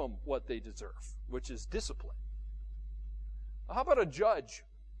to give them what they deserve, which is discipline. How about a judge?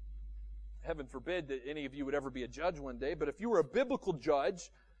 Heaven forbid that any of you would ever be a judge one day, but if you were a biblical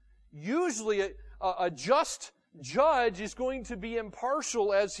judge, usually a just judge is going to be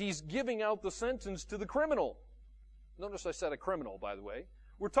impartial as he's giving out the sentence to the criminal. Notice I said a criminal, by the way.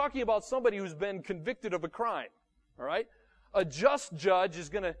 We're talking about somebody who's been convicted of a crime, all right? A just judge is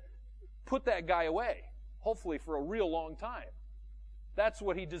going to put that guy away. Hopefully for a real long time. That's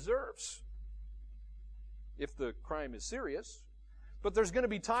what he deserves. If the crime is serious. But there's going to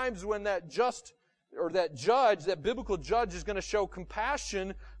be times when that biblical judge is going to show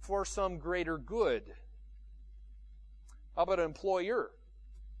compassion for some greater good. How about an employer?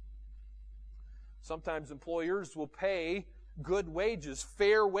 Sometimes employers will pay good wages,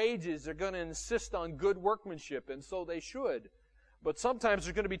 fair wages. They're going to insist on good workmanship, and so they should. But sometimes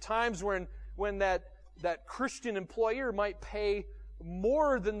there's going to be times when that Christian employer might pay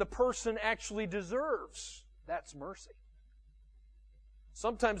more than the person actually deserves. That's mercy.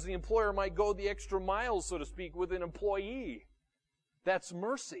 Sometimes the employer might go the extra mile, so to speak, with an employee. That's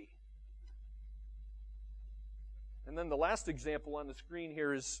mercy. And then the last example on the screen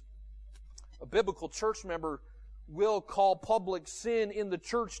here is a biblical church member will call public sin in the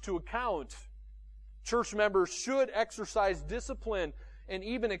church to account. Church members should exercise discipline and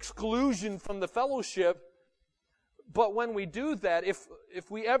even exclusion from the fellowship. But when we do that,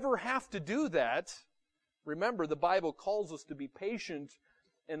 if we ever have to do that, remember the Bible calls us to be patient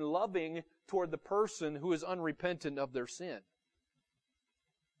and loving toward the person who is unrepentant of their sin.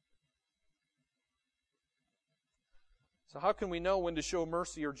 So how can we know when to show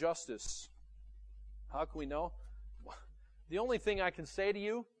mercy or justice? How can we know? The only thing I can say to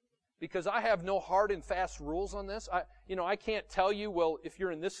you, because I have no hard and fast rules on this, I can't tell you, well, if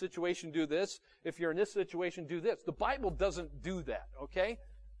you're in this situation, do this. If you're in this situation, do this. The Bible doesn't do that, okay?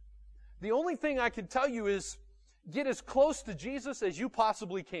 The only thing I can tell you is get as close to Jesus as you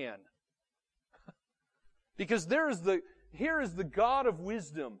possibly can. Because here is the God of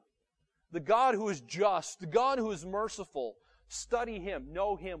wisdom, the God who is just, the God who is merciful. Study Him,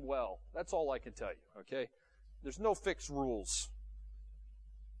 know Him well. That's all I can tell you, okay? There's no fixed rules.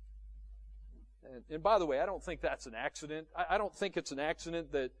 And by the way, I don't think that's an accident. I don't think it's an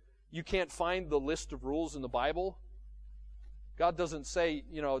accident that you can't find the list of rules in the Bible. God doesn't say,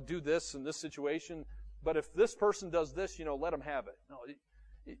 do this in this situation, but if this person does this, let them have it. No,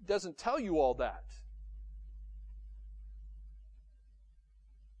 it doesn't tell you all that.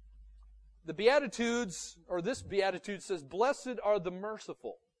 The Beatitudes, or this Beatitude says, blessed are the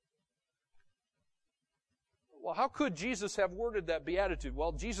merciful. Well, how could Jesus have worded that beatitude?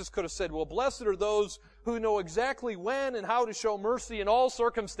 Well, Jesus could have said, well, blessed are those who know exactly when and how to show mercy in all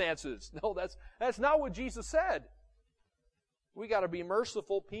circumstances. No, that's not what Jesus said. We got to be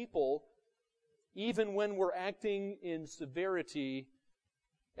merciful people even when we're acting in severity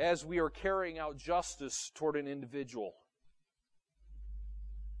as we are carrying out justice toward an individual.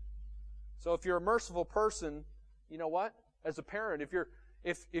 So if you're a merciful person, you know what? As a parent,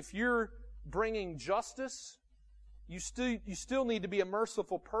 if you're bringing justice, you still need to be a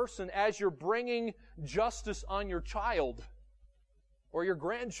merciful person as you're bringing justice on your child or your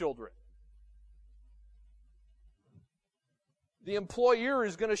grandchildren. The employer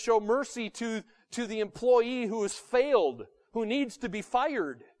is going to show mercy to the employee who has failed, who needs to be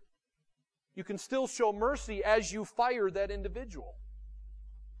fired. You can still show mercy as you fire that individual.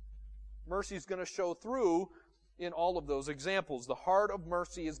 Mercy is going to show through in all of those examples. The heart of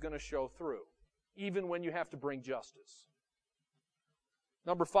mercy is going to show through, even when you have to bring justice.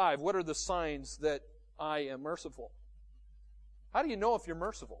 Number 5, what are the signs that I am merciful? How do you know if you're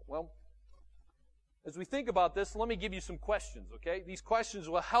merciful? Well, as we think about this, let me give you some questions, okay? These questions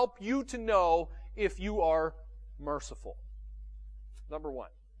will help you to know if you are merciful. Number 1,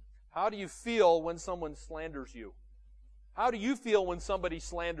 how do you feel when someone slanders you? How do you feel when somebody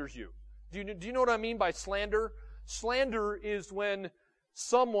slanders you? Do you know what I mean by slander? Slander is when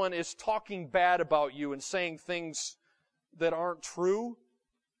someone is talking bad about you and saying things that aren't true.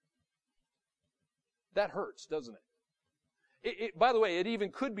 That hurts, doesn't it? By the way, it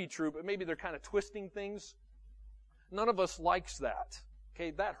even could be true, but maybe they're kind of twisting things. None of us likes that.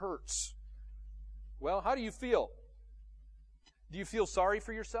 Okay, that hurts. Well, how do you feel? Do you feel sorry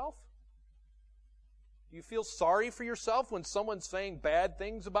for yourself? Do you feel sorry for yourself when someone's saying bad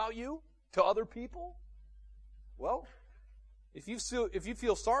things about you to other people? Well, if you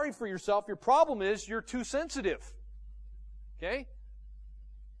feel sorry for yourself, your problem is you're too sensitive. Okay?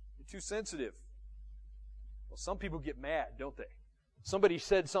 You're too sensitive. Well, some people get mad, don't they? Somebody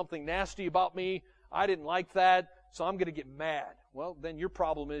said something nasty about me. I didn't like that, so I'm going to get mad. Well, then your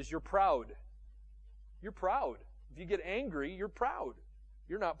problem is you're proud. You're proud. If you get angry, you're proud.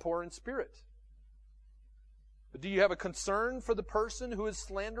 You're not poor in spirit. But do you have a concern for the person who is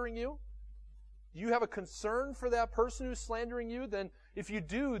slandering you? Do you have a concern for that person who's slandering you? Then, if you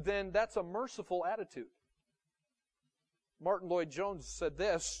do, then that's a merciful attitude. Martin Lloyd-Jones said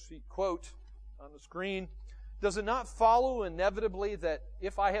this, quote on the screen, "Does it not follow inevitably that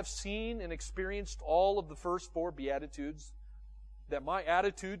if I have seen and experienced all of the first 4 Beatitudes, that my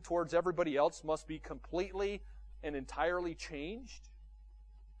attitude towards everybody else must be completely and entirely changed?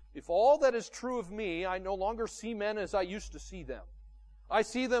 If all that is true of me, I no longer see men as I used to see them. I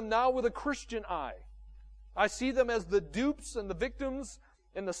see them now with a Christian eye. I see them as the dupes and the victims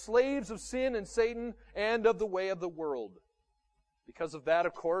and the slaves of sin and Satan and of the way of the world. Because of that,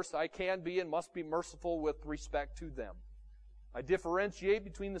 of course, I can be and must be merciful with respect to them. I differentiate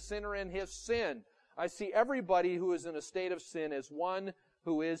between the sinner and his sin. I see everybody who is in a state of sin as one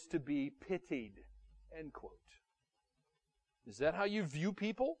who is to be pitied." End quote. Is that how you view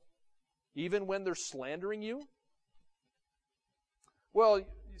people, even when they're slandering you? Well,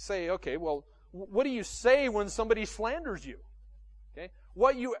 you say, okay, well, what do you say when somebody slanders you? Okay?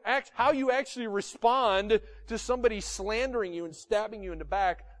 How you actually respond to somebody slandering you and stabbing you in the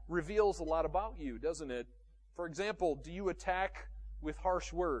back reveals a lot about you, doesn't it? For example, do you attack with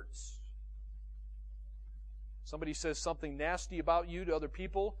harsh words? Somebody says something nasty about you to other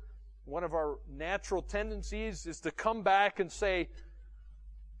people. One of our natural tendencies is to come back and say,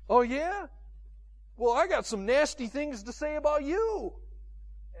 "Oh yeah? Well, I got some nasty things to say about you."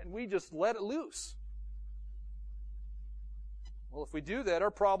 And we just let it loose. Well, if we do that,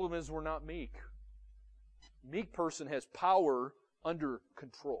 our problem is we're not meek. Meek person has power under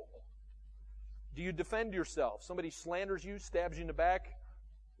control. Do you defend yourself? Somebody slanders you, stabs you in the back.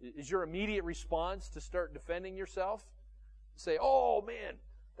 Is your immediate response to start defending yourself? Say, "Oh man,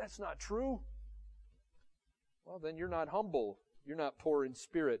 that's not true." Well, then you're not humble. You're not poor in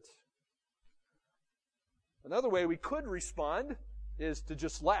spirit. Another way we could respond is to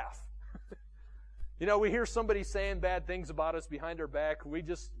just laugh. We hear somebody saying bad things about us behind our back, we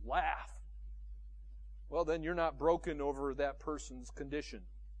just laugh. Well, then you're not broken over that person's condition.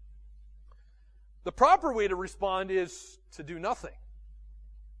 The proper way to respond is to do nothing.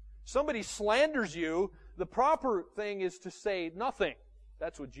 Somebody slanders you, the proper thing is to say nothing.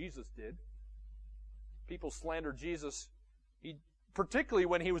 That's what Jesus did. People slandered Jesus, particularly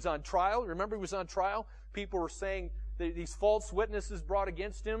when he was on trial. Remember, he was on trial? People were saying these false witnesses brought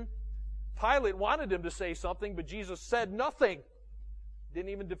against him. Pilate wanted him to say something, but Jesus said nothing. Didn't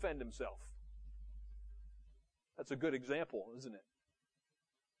even defend himself. That's a good example, isn't it?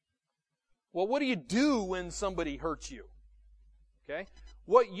 Well, what do you do when somebody hurts you? Okay?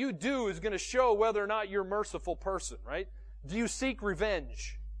 What you do is going to show whether or not you're a merciful person, right? Do you seek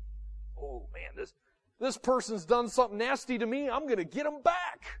revenge? Oh man, this person's done something nasty to me. I'm going to get them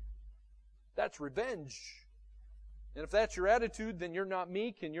back. That's revenge. And if that's your attitude, then you're not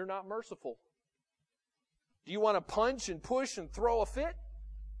meek and you're not merciful. Do you want to punch and push and throw a fit?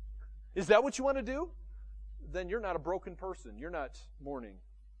 Is that what you want to do? Then you're not a broken person. You're not mourning.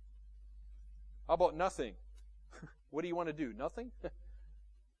 How about nothing? What do you want to do? Nothing?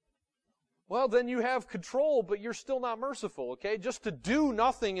 Well, then you have control, but you're still not merciful, okay? Just to do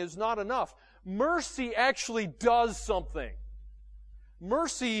nothing is not enough. Mercy actually does something.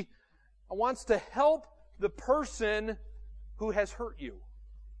 Mercy wants to help the person who has hurt you.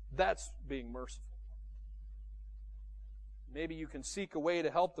 That's being merciful. Maybe you can seek a way to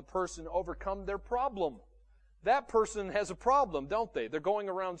help the person overcome their problem. That person has a problem, don't they? They're going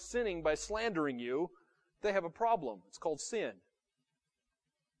around sinning by slandering you. They have a problem. It's called sin.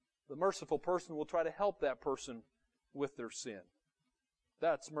 The merciful person will try to help that person with their sin.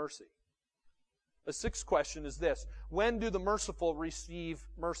 That's mercy. The sixth question is this: when do the merciful receive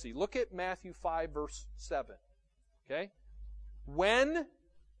mercy? Look at Matthew 5, verse 7. Okay? When,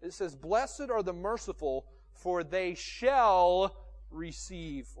 it says, "Blessed are the merciful, for they shall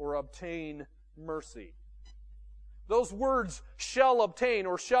receive or obtain mercy." Those words, shall obtain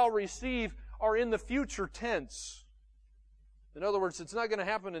or shall receive, are in the future tense. In other words, it's not going to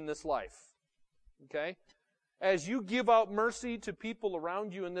happen in this life. Okay? As you give out mercy to people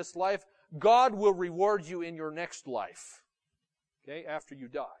around you in this life, God will reward you in your next life. Okay? After you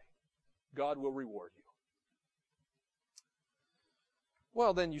die, God will reward you.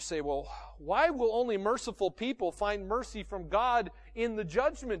 Well, then you say, well, why will only merciful people find mercy from God in the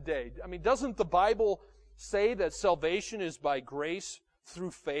judgment day? I mean, doesn't the Bible say that salvation is by grace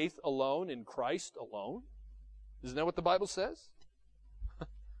through faith alone, in Christ alone? Isn't that what the Bible says? I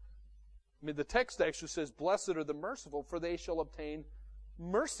mean, the text actually says, "Blessed are the merciful, for they shall obtain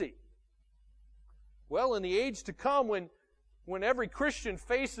mercy." Well, in the age to come, when every Christian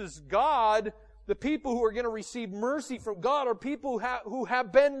faces God, the people who are going to receive mercy from God are people who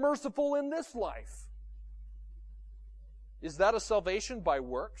have been merciful in this life. Is that a salvation by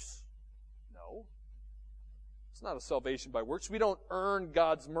works? No. It's not a salvation by works. We don't earn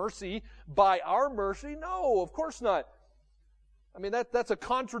God's mercy by our mercy. No, of course not. I mean, that's a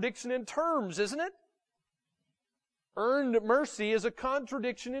contradiction in terms, isn't it? Earned mercy is a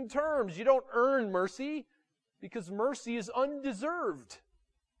contradiction in terms. You don't earn mercy because mercy is undeserved.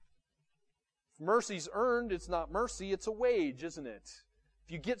 If mercy's earned, it's not mercy, it's a wage, isn't it?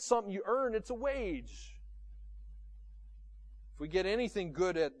 If you get something you earn, it's a wage. If we get anything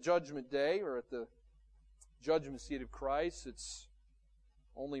good at Judgment Day or at the judgment seat of Christ, it's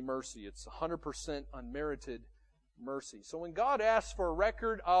only mercy. It's 100% unmerited mercy. So when God asks for a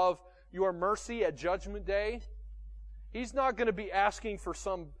record of your mercy at Judgment Day, He's not going to be asking for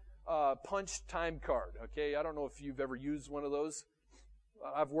some punch time card. Okay, I don't know if you've ever used one of those.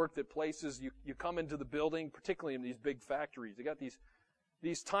 I've worked at places, you come into the building, particularly in these big factories. They got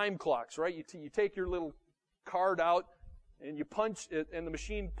these time clocks, right? You take your little card out and you punch it, and the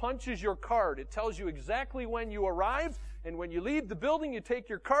machine punches your card. It tells you exactly when you arrived, and when you leave the building, you take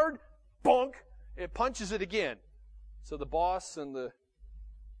your card, bonk, it punches it again. So the boss and the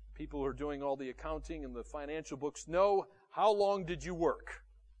people who are doing all the accounting and the financial books know how long did you work.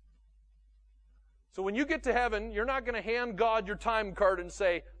 So when you get to heaven, you're not going to hand God your time card and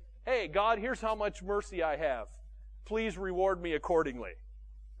say, hey, God, here's how much mercy I have. Please reward me accordingly.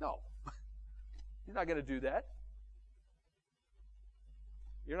 No. You're not going to do that.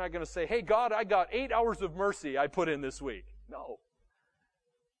 You're not going to say, hey, God, I got 8 hours of mercy I put in this week. No.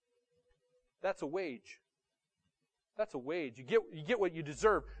 That's a wage. That's a wage. You get what you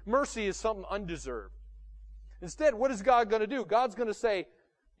deserve. Mercy is something undeserved. Instead, what is God going to do? God's going to say,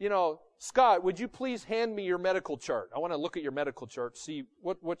 Scott, would you please hand me your medical chart? I want to look at your medical chart, see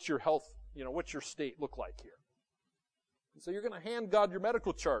what's your health, what's your state look like here. And so you're going to hand God your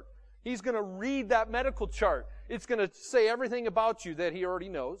medical chart. He's going to read that medical chart. It's going to say everything about you that He already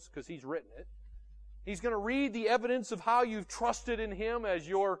knows because He's written it. He's going to read the evidence of how you've trusted in Him as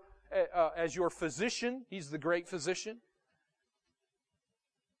your physician. He's the great physician.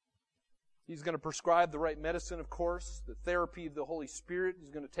 He's going to prescribe the right medicine, of course. The therapy of the Holy Spirit is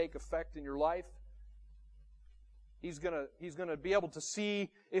going to take effect in your life. He's going to be able to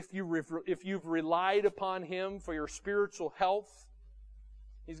see if you've relied upon Him for your spiritual health.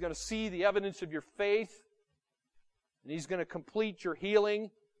 He's going to see the evidence of your faith. And He's going to complete your healing.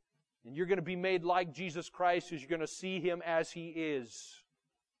 And you're going to be made like Jesus Christ as you're going to see Him as He is.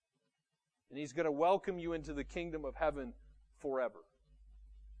 And He's going to welcome you into the kingdom of heaven forever.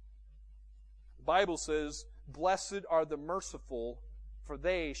 The Bible says, blessed are the merciful, for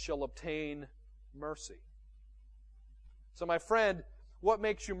they shall obtain mercy. So my friend, what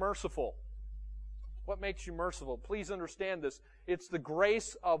makes you merciful? What makes you merciful? Please understand this. It's the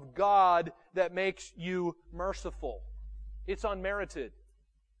grace of God that makes you merciful. It's unmerited.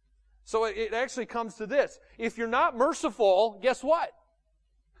 So it actually comes to this. If you're not merciful, guess what?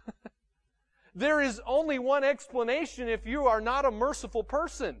 There is only one explanation if you are not a merciful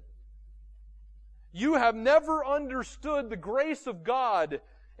person. You have never understood the grace of God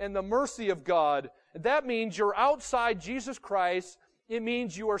and the mercy of God. That means you're outside Jesus Christ. It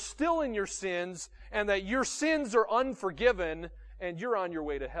means you are still in your sins and that your sins are unforgiven and you're on your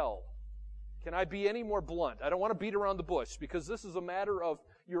way to hell. Can I be any more blunt? I don't want to beat around the bush because this is a matter of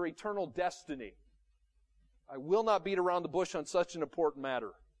your eternal destiny. I will not beat around the bush on such an important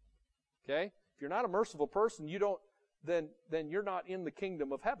matter. Okay? If you're not a merciful person, then you're not in the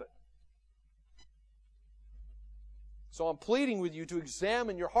kingdom of heaven. So I'm pleading with you to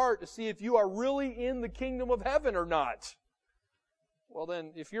examine your heart to see if you are really in the kingdom of heaven or not. Well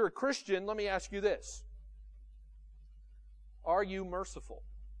then, if you're a Christian, let me ask you this. Are you merciful?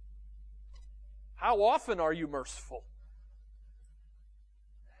 How often are you merciful?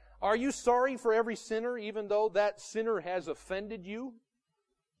 Are you sorry for every sinner, even though that sinner has offended you?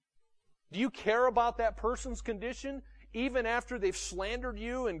 Do you care about that person's condition, even after they've slandered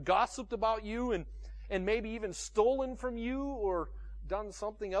you and gossiped about you and maybe even stolen from you or done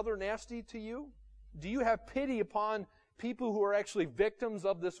something other nasty to you? Do you have pity upon people who are actually victims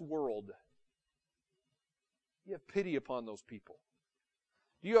of this world? You have pity upon those people.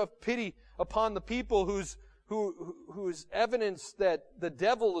 Do you have pity upon the people whose evidence that the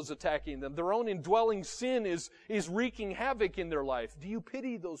devil is attacking them, their own indwelling sin is wreaking havoc in their life? Do you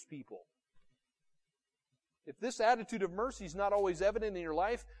pity those people? If this attitude of mercy is not always evident in your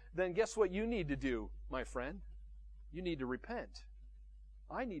life, then guess what you need to do, my friend? You need to repent.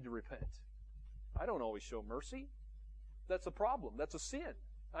 I need to repent. I don't always show mercy. That's a problem. That's a sin.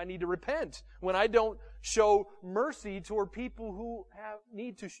 I need to repent when I don't show mercy toward people who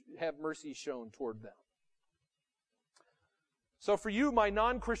need to have mercy shown toward them. So for you, my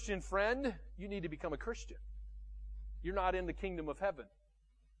non-Christian friend, you need to become a Christian. You're not in the kingdom of heaven.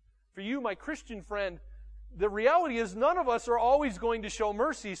 For you, my Christian friend, the reality is none of us are always going to show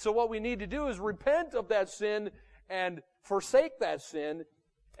mercy. So what we need to do is repent of that sin and forsake that sin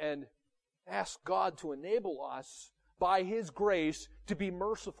and ask God to enable us by His grace to be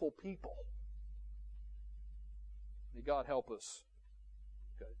merciful people. May God help us.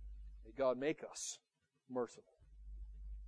 Okay. May God make us merciful.